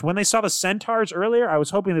 In fact, when they saw the centaurs earlier, I was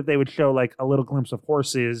hoping that they would show like a little glimpse of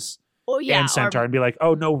horses and centaur and be like,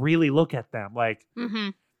 oh, no, really look at them. Like,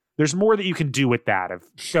 there's more that you can do with that, of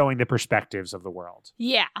showing the perspectives of the world.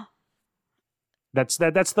 Yeah. That's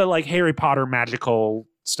the like Harry Potter magical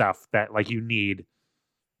stuff that like you need,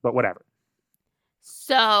 but whatever.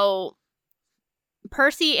 So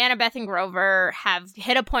Percy, Annabeth, and Grover have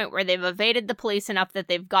hit a point where they've evaded the police enough that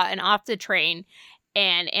they've gotten off the train,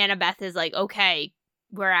 and Annabeth is like, okay,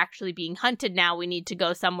 we're actually being hunted now. We need to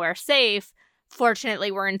go somewhere safe.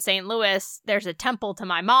 Fortunately, we're in St. Louis. There's a temple to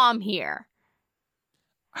my mom here.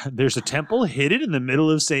 There's a temple hidden in the middle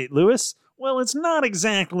of St. Louis? Well, it's not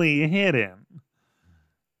exactly hidden.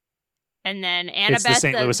 And then Annabeth... It's the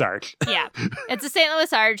St. Louis Arch. Yeah, it's the St.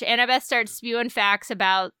 Louis Arch. Annabeth starts spewing facts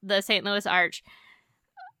about the St. Louis Arch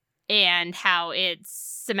and how it's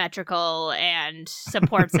symmetrical and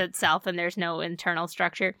supports itself and there's no internal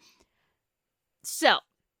structure. So,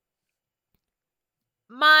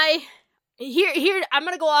 Here, I'm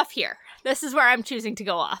going to go off here. This is where I'm choosing to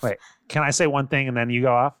go off. Wait, can I say one thing and then you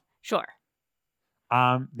go off? Sure.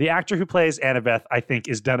 The actor who plays Annabeth, I think,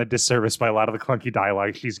 is done a disservice by a lot of the clunky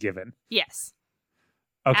dialogue she's given. Yes.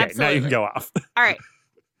 Okay, Absolutely. now you can go off. All right.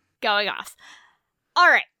 Going off. All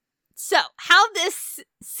right. So, how this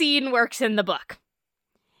scene works in the book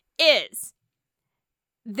is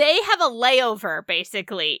they have a layover,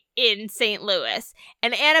 basically, in St. Louis.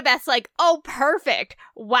 And Annabeth's like, oh, perfect.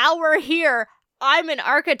 While we're here, I'm an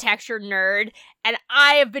architecture nerd, and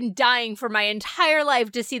I have been dying for my entire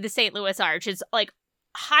life to see the St. Louis Arch. It's, like,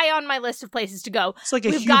 high on my list of places to go. It's like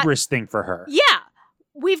a hubris thing for her. Yeah.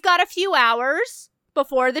 We've got a few hours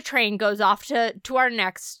before the train goes off to our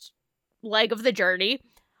next leg of the journey.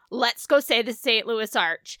 Let's go say the St. Louis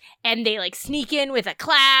Arch. And they, like, sneak in with a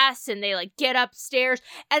class, and they, like, get upstairs.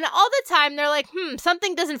 And all the time, they're like,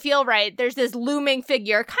 something doesn't feel right. There's this looming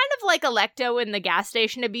figure, kind of like Electo in the gas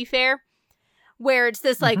station, to be fair, where it's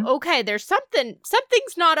this, like, okay, there's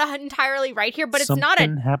something's not entirely right here, but it's not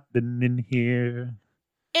something happening here.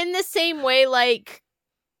 In the same way, like,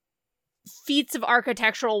 feats of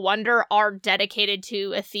architectural wonder are dedicated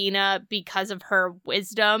to Athena because of her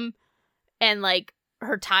wisdom and, like,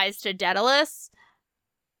 her ties to Daedalus,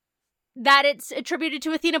 that it's attributed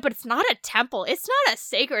to Athena, but it's not a temple. It's not a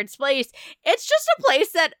sacred place. It's just a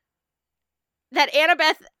place that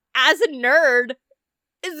Annabeth, as a nerd,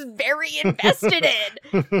 is very invested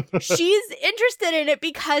in. She's interested in it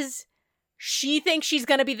because she thinks she's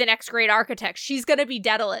going to be the next great architect. She's going to be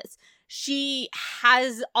Daedalus. She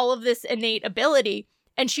has all of this innate ability,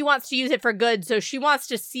 and she wants to use it for good, so she wants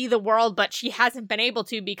to see the world, but she hasn't been able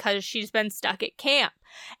to because she's been stuck at camp.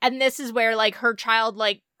 And this is where, like, her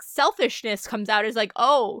childlike selfishness comes out, is like,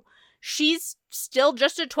 oh, she's still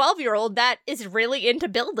just a 12-year-old that is really into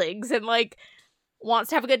buildings and, like, wants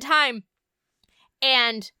to have a good time.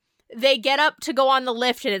 And they get up to go on the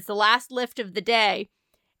lift, and it's the last lift of the day,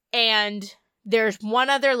 and there's one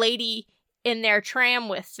other lady in their tram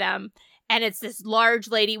with them, and it's this large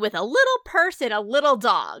lady with a little person, a little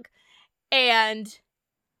dog. And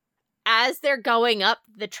as they're going up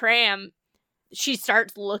the tram, she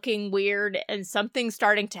starts looking weird and something's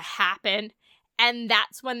starting to happen. And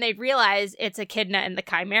that's when they realize it's Echidna and the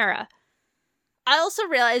Chimera. I also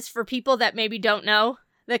realized, for people that maybe don't know,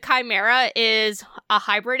 the Chimera is a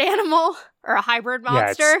hybrid animal or a hybrid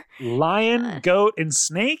monster. Yeah, it's lion, goat, and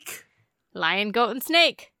snake. Lion, goat, and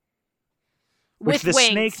snake. Which with the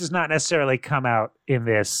wings. snake does not necessarily come out in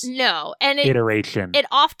this iteration. It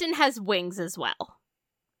often has wings as well.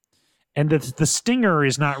 And the stinger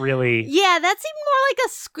is not really... Yeah, that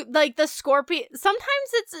seemed more like the scorpion. Sometimes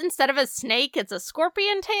it's, instead of a snake, it's a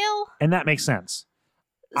scorpion tail. I makes sense.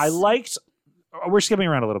 We're skipping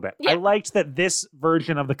around a little bit. Yeah. I liked that this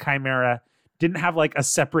version of the Chimera didn't have, like, a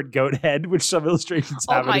separate goat head, which some illustrations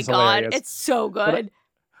have. Oh my god, hilarious. it's so good.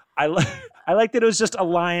 I like that it was just a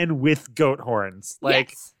lion with goat horns. Like,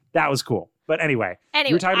 yes. That was cool. But anyway,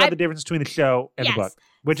 you were talking about the difference between the show and the book,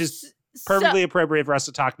 which is perfectly appropriate for us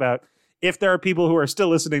to talk about. If there are people who are still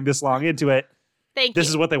listening this long into it, this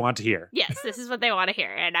is what they want to hear. Yes, this is what they want to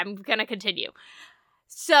hear, and I'm going to continue.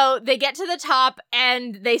 So they get to the top,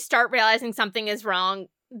 and they start realizing something is wrong.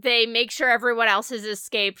 They make sure everyone else has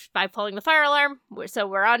escaped by pulling the fire alarm. So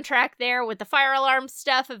we're on track there with the fire alarm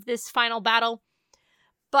stuff of this final battle.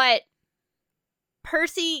 But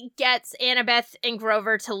Percy gets Annabeth and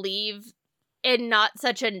Grover to leave in not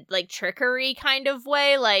such a, like, trickery kind of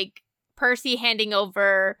way. Like, Percy handing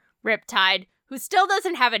over Riptide, who still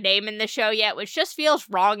doesn't have a name in the show yet, which just feels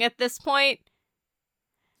wrong at this point.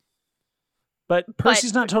 But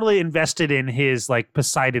Percy's not totally invested in his, like,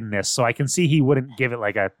 Poseidon-ness, so I can see he wouldn't give it,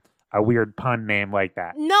 like, a weird pun name like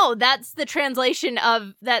that. No, that's the translation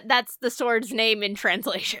of that. That's the sword's name in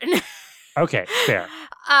translation. Okay, fair.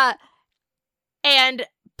 And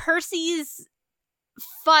Percy's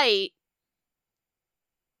fight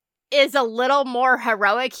is a little more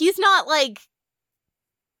heroic. He's not, like,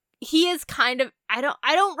 he is kind of, I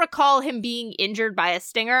don't recall him being injured by a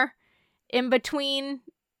stinger in between,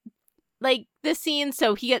 like, the scene.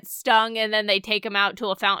 So he gets stung, and then they take him out to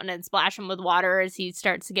a fountain and splash him with water as he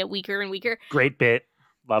starts to get weaker and weaker. Great bit.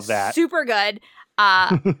 Love that. Super good.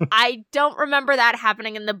 I don't remember that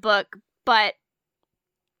happening in the book, but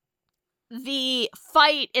the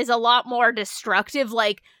fight is a lot more destructive.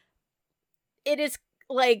 Like, it is,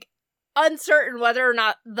 like, uncertain whether or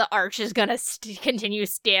not the arch is gonna continue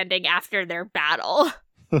standing after their battle.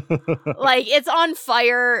 Like, it's on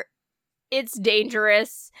fire. It's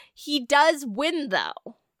dangerous. He does win,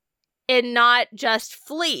 though, and not just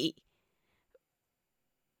flee.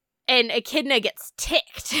 And Echidna gets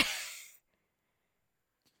ticked.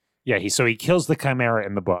 Yeah, so he kills the Chimera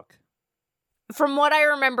in the book. From what I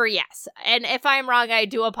remember, yes. And if I'm wrong, I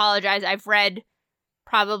do apologize. I've read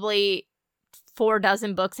probably 4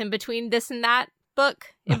 dozen books in between this and that book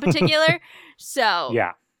in particular. So,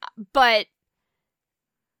 yeah. But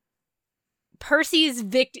Percy is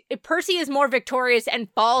more victorious and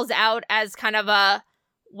falls out as kind of a,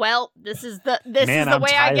 well, this is the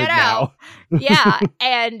way I get out. Yeah,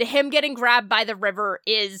 and him getting grabbed by the river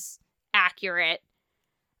is accurate.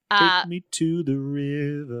 Take me to the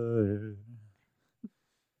river.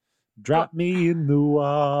 Drop me in the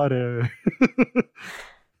water.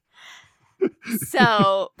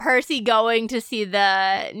 So, Percy going to see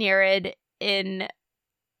the Nereid in...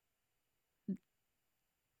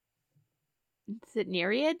 Is it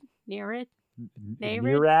Nereid? Nereid?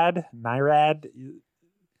 Naiad?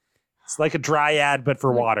 It's like a dryad, but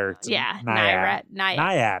for water. It's Naiad.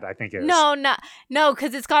 Naiad, I think it is. No,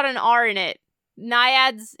 because it's got an R in it.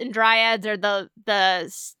 Naiads and dryads are the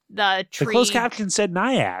tree. The closed caption said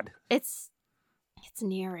Naiad. It's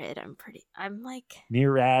Nereid. I'm like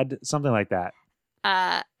Nereid, something like that.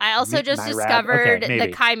 I also just Naiad? discovered Okay,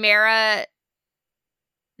 the Chimera,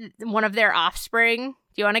 one of their offspring.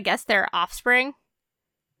 Do you want to guess their offspring?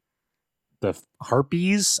 The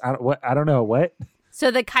harpies? I don't know. What? So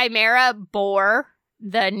the Chimera bore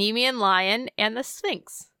the Nemean lion and the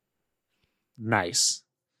Sphinx. Nice.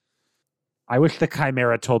 I wish the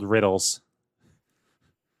Chimera told riddles.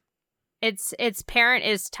 Its parent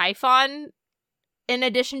is Typhon, in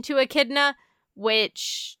addition to Echidna,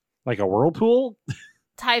 which... Like a whirlpool?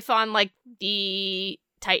 Typhon, like the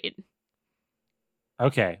Titan.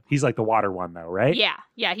 Okay. He's like the water one, though, right?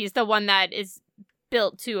 Yeah, he's the one that is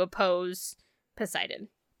built to oppose Poseidon.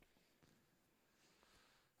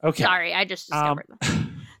 Okay. Sorry, I just discovered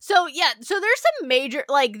them. So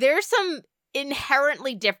there's some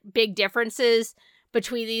inherently big differences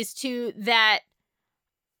between these two that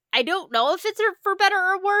I don't know if it's for better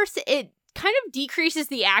or worse. It kind of decreases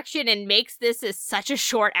the action and makes this such a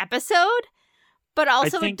short episode, but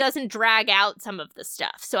also it doesn't drag out some of the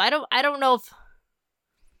stuff. So I don't know if...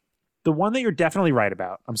 The one that you're definitely right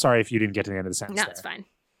about, I'm sorry if you didn't get to the end of the sentence. No, it's fine.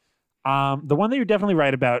 The one that you're definitely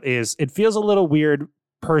right about is it feels a little weird,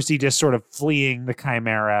 Percy just sort of fleeing the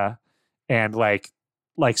Chimera and like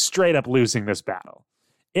straight up losing this battle.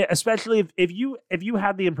 Especially if you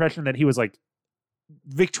had the impression that he was like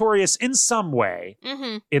victorious in some way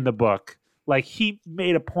in the book, like he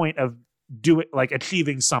made a point of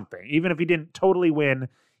achieving something. Even if he didn't totally win,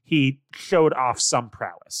 he showed off some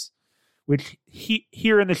prowess. Which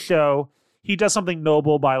here in the show, he does something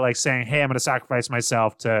noble by like saying, hey, I'm going to sacrifice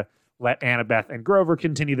myself to let Annabeth and Grover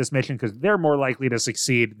continue this mission because they're more likely to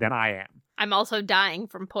succeed than I am. I'm also dying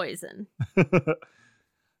from poison.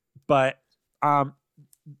 But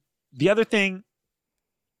the other thing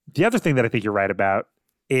that I think you're right about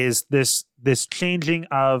is this changing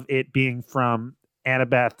of it being from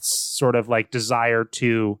Annabeth's sort of like desire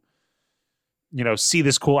to, see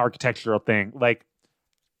this cool architectural thing. Like,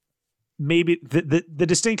 maybe the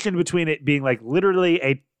distinction between it being like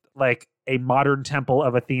literally a modern temple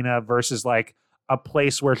of Athena versus like a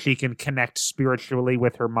place where she can connect spiritually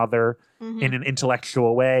with her mother in an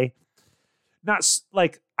intellectual way. Not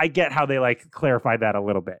like, I get how they like clarified that a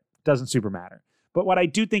little bit. Doesn't super matter. But what I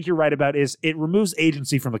do think you're right about is it removes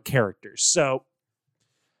agency from the characters. So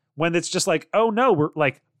when it's just like, oh no, we're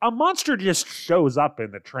like a monster just shows up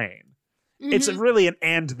in the train. It's really an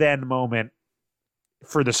and then moment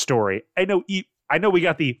for the story. I know we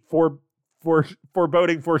got the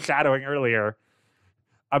foreboding foreshadowing earlier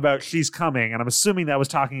about she's coming, and I'm assuming that was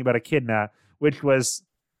talking about Echidna, which was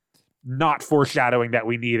not foreshadowing that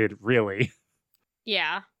we needed, really.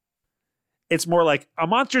 Yeah. It's more like a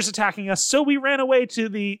monster's attacking us, so we ran away to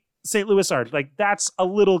the St. Louis Arch. Like, that's a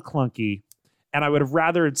little clunky, and I would have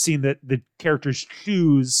rather seen that the characters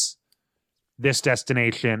choose this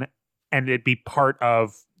destination and it be part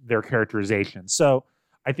of their characterization. So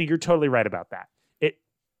I think you're totally right about that.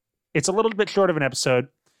 It's a little bit short of an episode.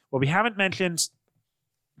 What we haven't mentioned,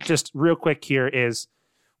 just real quick here, is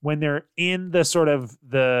when they're in the sort of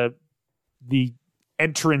the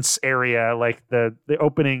entrance area, like the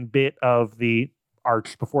opening bit of the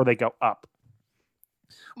arch before they go up.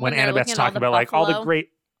 When Annabeth's talking about like all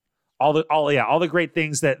the great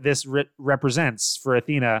things that this represents for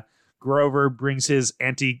Athena, Grover brings his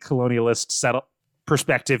anti-colonialist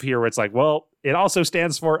perspective here, where it's like, well, it also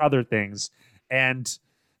stands for other things. And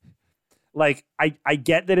like, I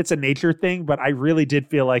get that it's a nature thing, but I really did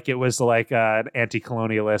feel like it was like an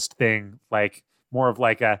anti-colonialist thing, like more of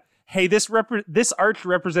like a, hey, this arch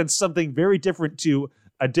represents something very different to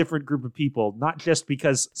a different group of people, not just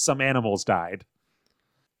because some animals died.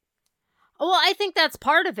 Well, I think that's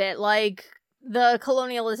part of it. Like, the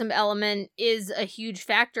colonialism element is a huge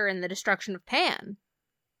factor in the destruction of Pan.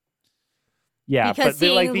 Yeah, because but they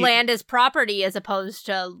seeing like land as property as opposed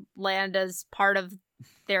to land as part of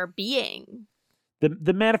their being.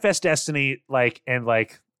 The manifest destiny, like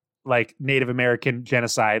Native American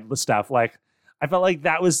genocide stuff. Like, I felt like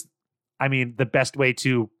that was, I mean, the best way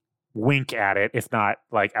to wink at it, if not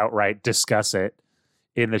like outright discuss it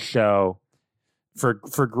in the show, for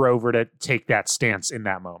Grover to take that stance in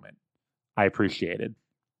that moment. I appreciated.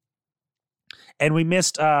 And we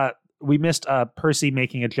missed Percy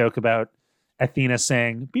making a joke about Athena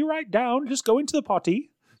saying, "Be right down, just go into the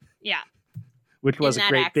potty." Yeah. Which was a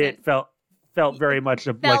great accent. bit. Felt very much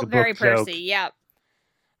like a book very joke. Percy, yeah.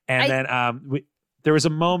 And then there was a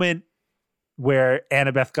moment where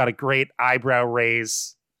Annabeth got a great eyebrow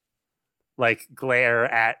raise, like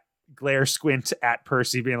glare squint at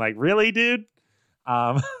Percy, being like, "Really, dude?"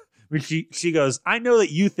 When she goes, "I know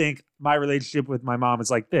that you think my relationship with my mom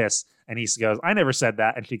is like this," and he goes, "I never said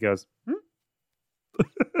that," and she goes,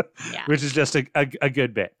 Yeah. Which is just a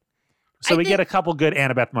good bit. So we get a couple good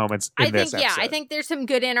Annabeth moments in this episode. Yeah, I think there's some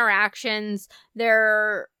good interactions.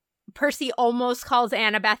 Percy almost calls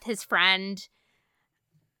Annabeth his friend.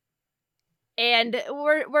 And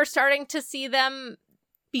we're starting to see them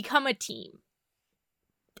become a team.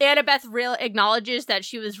 Annabeth acknowledges that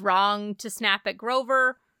she was wrong to snap at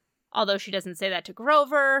Grover, although she doesn't say that to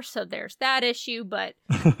Grover, so there's that issue, but...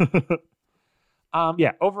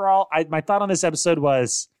 Overall, my thought on this episode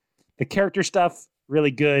was the character stuff,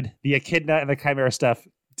 really good. The Echidna and the Chimera stuff,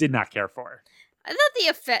 did not care for. I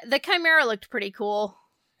thought the Chimera looked pretty cool.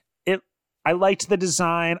 I liked the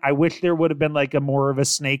design. I wish there would have been like a more of a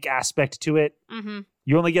snake aspect to it. Mm-hmm.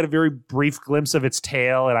 You only get a very brief glimpse of its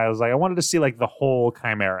tail, and I was like, I wanted to see like the whole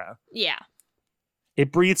Chimera. Yeah.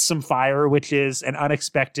 It breathes some fire, which is an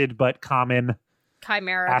unexpected but common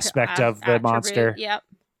Chimera aspect of the attribute. monster. Yep.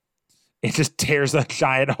 It just tears a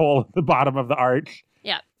giant hole at the bottom of the arch.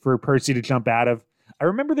 Yep. For Percy to jump out of. I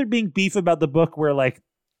remember there being beef about the book where like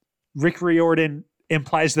Rick Riordan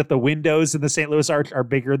implies that the windows in the St. Louis Arch are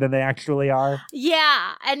bigger than they actually are.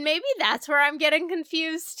 Yeah, and maybe that's where I'm getting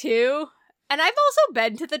confused too. And I've also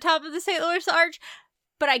been to the top of the St. Louis Arch,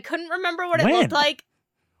 but I couldn't remember what it looked like.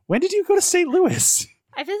 When did you go to St. Louis?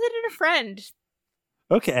 I visited a friend.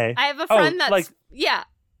 Okay. I have a friend that's like, yeah.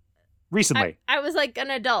 Recently. I was like an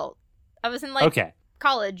adult. I was in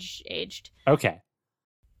college aged. Okay.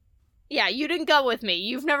 Yeah, you didn't go with me.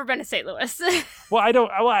 You've never been to St. Louis. Well,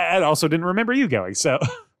 I also didn't remember you going, so.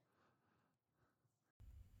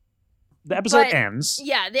 The episode ends.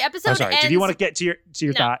 Yeah, the episode ends. Did you want to get to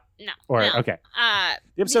your thought? No. Okay.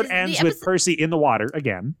 The episode ends with Percy in the water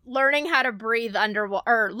again. Learning how to breathe underwater,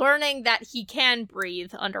 or learning that he can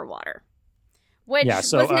breathe underwater. Which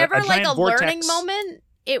was never like a learning moment.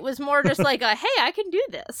 It was more just like a, hey, I can do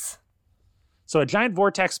this. So a giant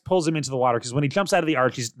vortex pulls him into the water because when he jumps out of the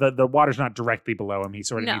arch, the water's not directly below him. He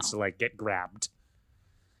sort of needs to like get grabbed.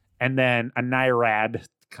 And then a Nyrad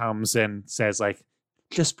comes and says like,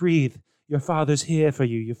 just breathe. Your father's here for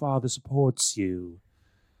you. Your father supports you.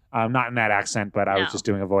 Not in that accent, but I was just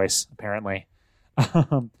doing a voice, apparently.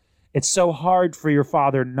 It's so hard for your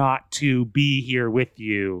father not to be here with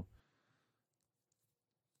you.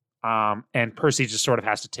 And Percy just sort of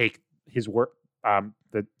has to take his word,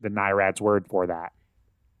 the Nyrad's word for that.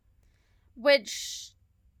 Which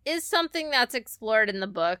is something that's explored in the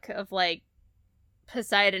book of like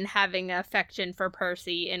Poseidon having affection for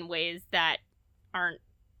Percy in ways that aren't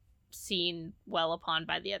seen well upon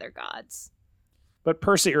by the other gods. But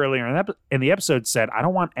Percy earlier in the episode said, I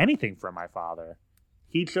don't want anything from my father.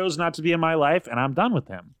 He chose not to be in my life, and I'm done with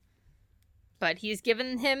him. But he's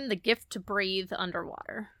given him the gift to breathe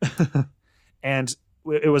underwater. And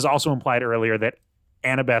it was also implied earlier that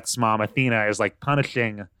Annabeth's mom, Athena, is like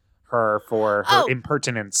punishing her for her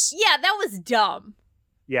impertinence. Yeah, that was dumb.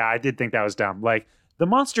 Yeah, I did think that was dumb. Like, the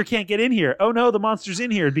monster can't get in here. Oh no, the monster's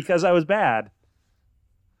in here because I was bad.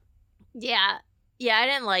 Yeah, I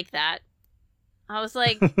didn't like that. I was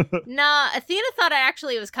like, nah, Athena thought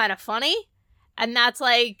it was kind of funny. And that's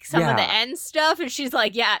like some of the end stuff. And she's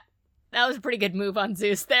like, yeah, that was a pretty good move on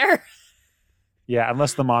Zeus there. Yeah,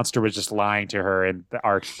 unless the monster was just lying to her and the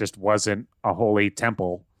arch just wasn't a holy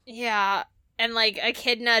temple. Yeah, and like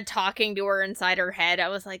Echidna talking to her inside her head, I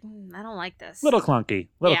was like, I don't like this. Little clunky.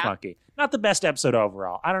 Not the best episode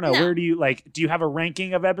overall. I don't know. No. Where do you have a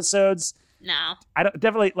ranking of episodes? No. I don't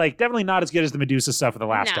definitely not as good as the Medusa stuff in the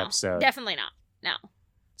last episode. Definitely not. No.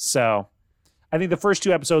 So, I think the first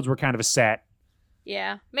two episodes were kind of a set.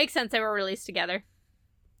 Yeah, makes sense they were released together.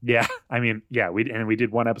 Yeah, I mean, yeah, we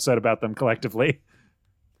did one episode about them collectively.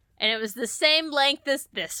 And it was the same length as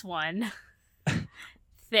this one.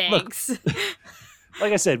 Thanks. Look,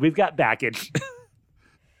 like I said, we've got baggage.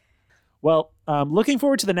 Well, looking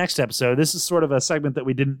forward to the next episode. This is sort of a segment that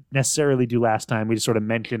we didn't necessarily do last time. We just sort of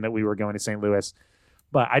mentioned that we were going to St. Louis.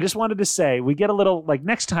 But I just wanted to say, we get a little, like,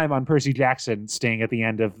 next time on Percy Jackson staying at the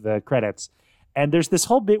end of the credits. And there's this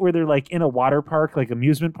whole bit where they're, like, in a water park, like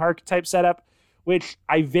amusement park type setup, which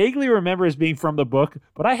I vaguely remember as being from the book,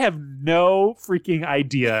 but I have no freaking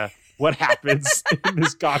idea what happens in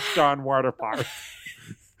this gosh darn water park.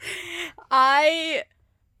 I'm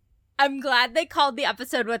glad they called the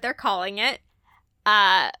episode what they're calling it,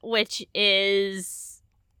 which is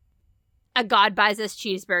A God Buys Us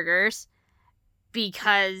Cheeseburgers,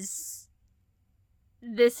 because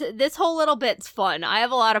this whole little bit's fun. I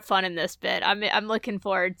have a lot of fun in this bit. I'm looking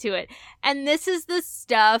forward to it. And this is the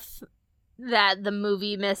stuff that the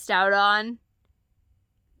movie missed out on.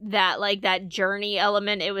 That, like, that journey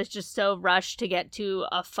element, it was just so rushed to get to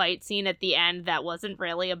a fight scene at the end that wasn't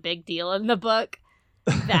really a big deal in the book.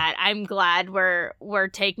 That I'm glad we're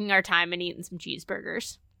taking our time and eating some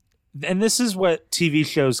cheeseburgers. And this is what TV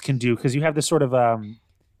shows can do, because you have this sort of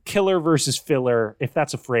killer versus filler, if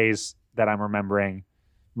that's a phrase that I'm remembering,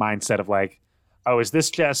 mindset of like, oh, is this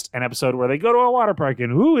just an episode where they go to a water park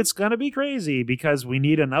and, ooh, it's going to be crazy because we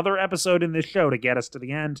need another episode in this show to get us to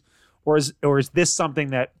the end? Or is this something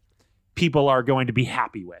that people are going to be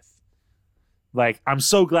happy with? Like, I'm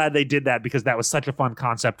so glad they did that because that was such a fun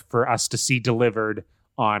concept for us to see delivered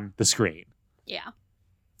on the screen. Yeah.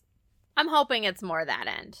 I'm hoping it's more that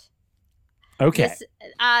end. Okay.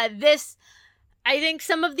 This, I think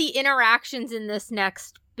some of the interactions in this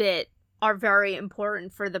next bit are very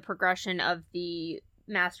important for the progression of the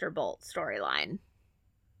Master Bolt storyline.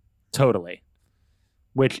 Totally.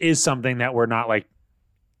 Which is something that we're not, like,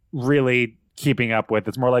 really keeping up with.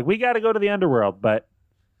 It's more like, we got to go to the underworld, but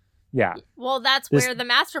yeah. Well, that's where the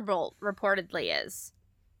Master Bolt reportedly is.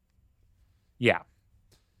 Yeah.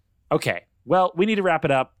 Okay. Well, we need to wrap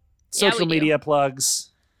it up. Social media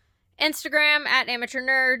plugs. Instagram at Amateur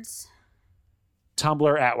Nerds.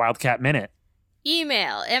 Tumblr at Wildcat Minute.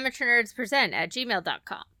 Email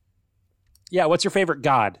amateurnerdspresent@gmail.com. Yeah, what's your favorite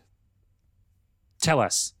god? Tell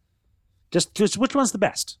us. Just which one's the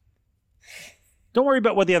best? Don't worry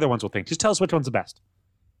about what the other ones will think. Just tell us which one's the best.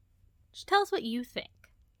 Just tell us what you think.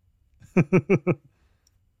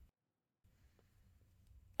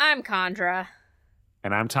 I'm Condra.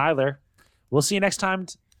 And I'm Tyler. We'll see you next time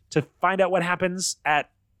to find out what happens at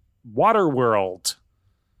Waterworld.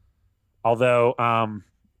 Although,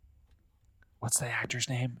 what's the actor's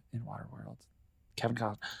name in Waterworld? Kevin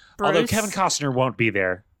Costner. Although Kevin Costner won't be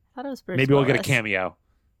there. I thought it was Bruce Maybe we'll Willis. get a cameo.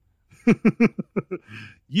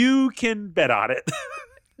 You can bet on it.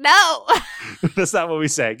 No. That's not what we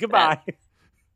say. Goodbye.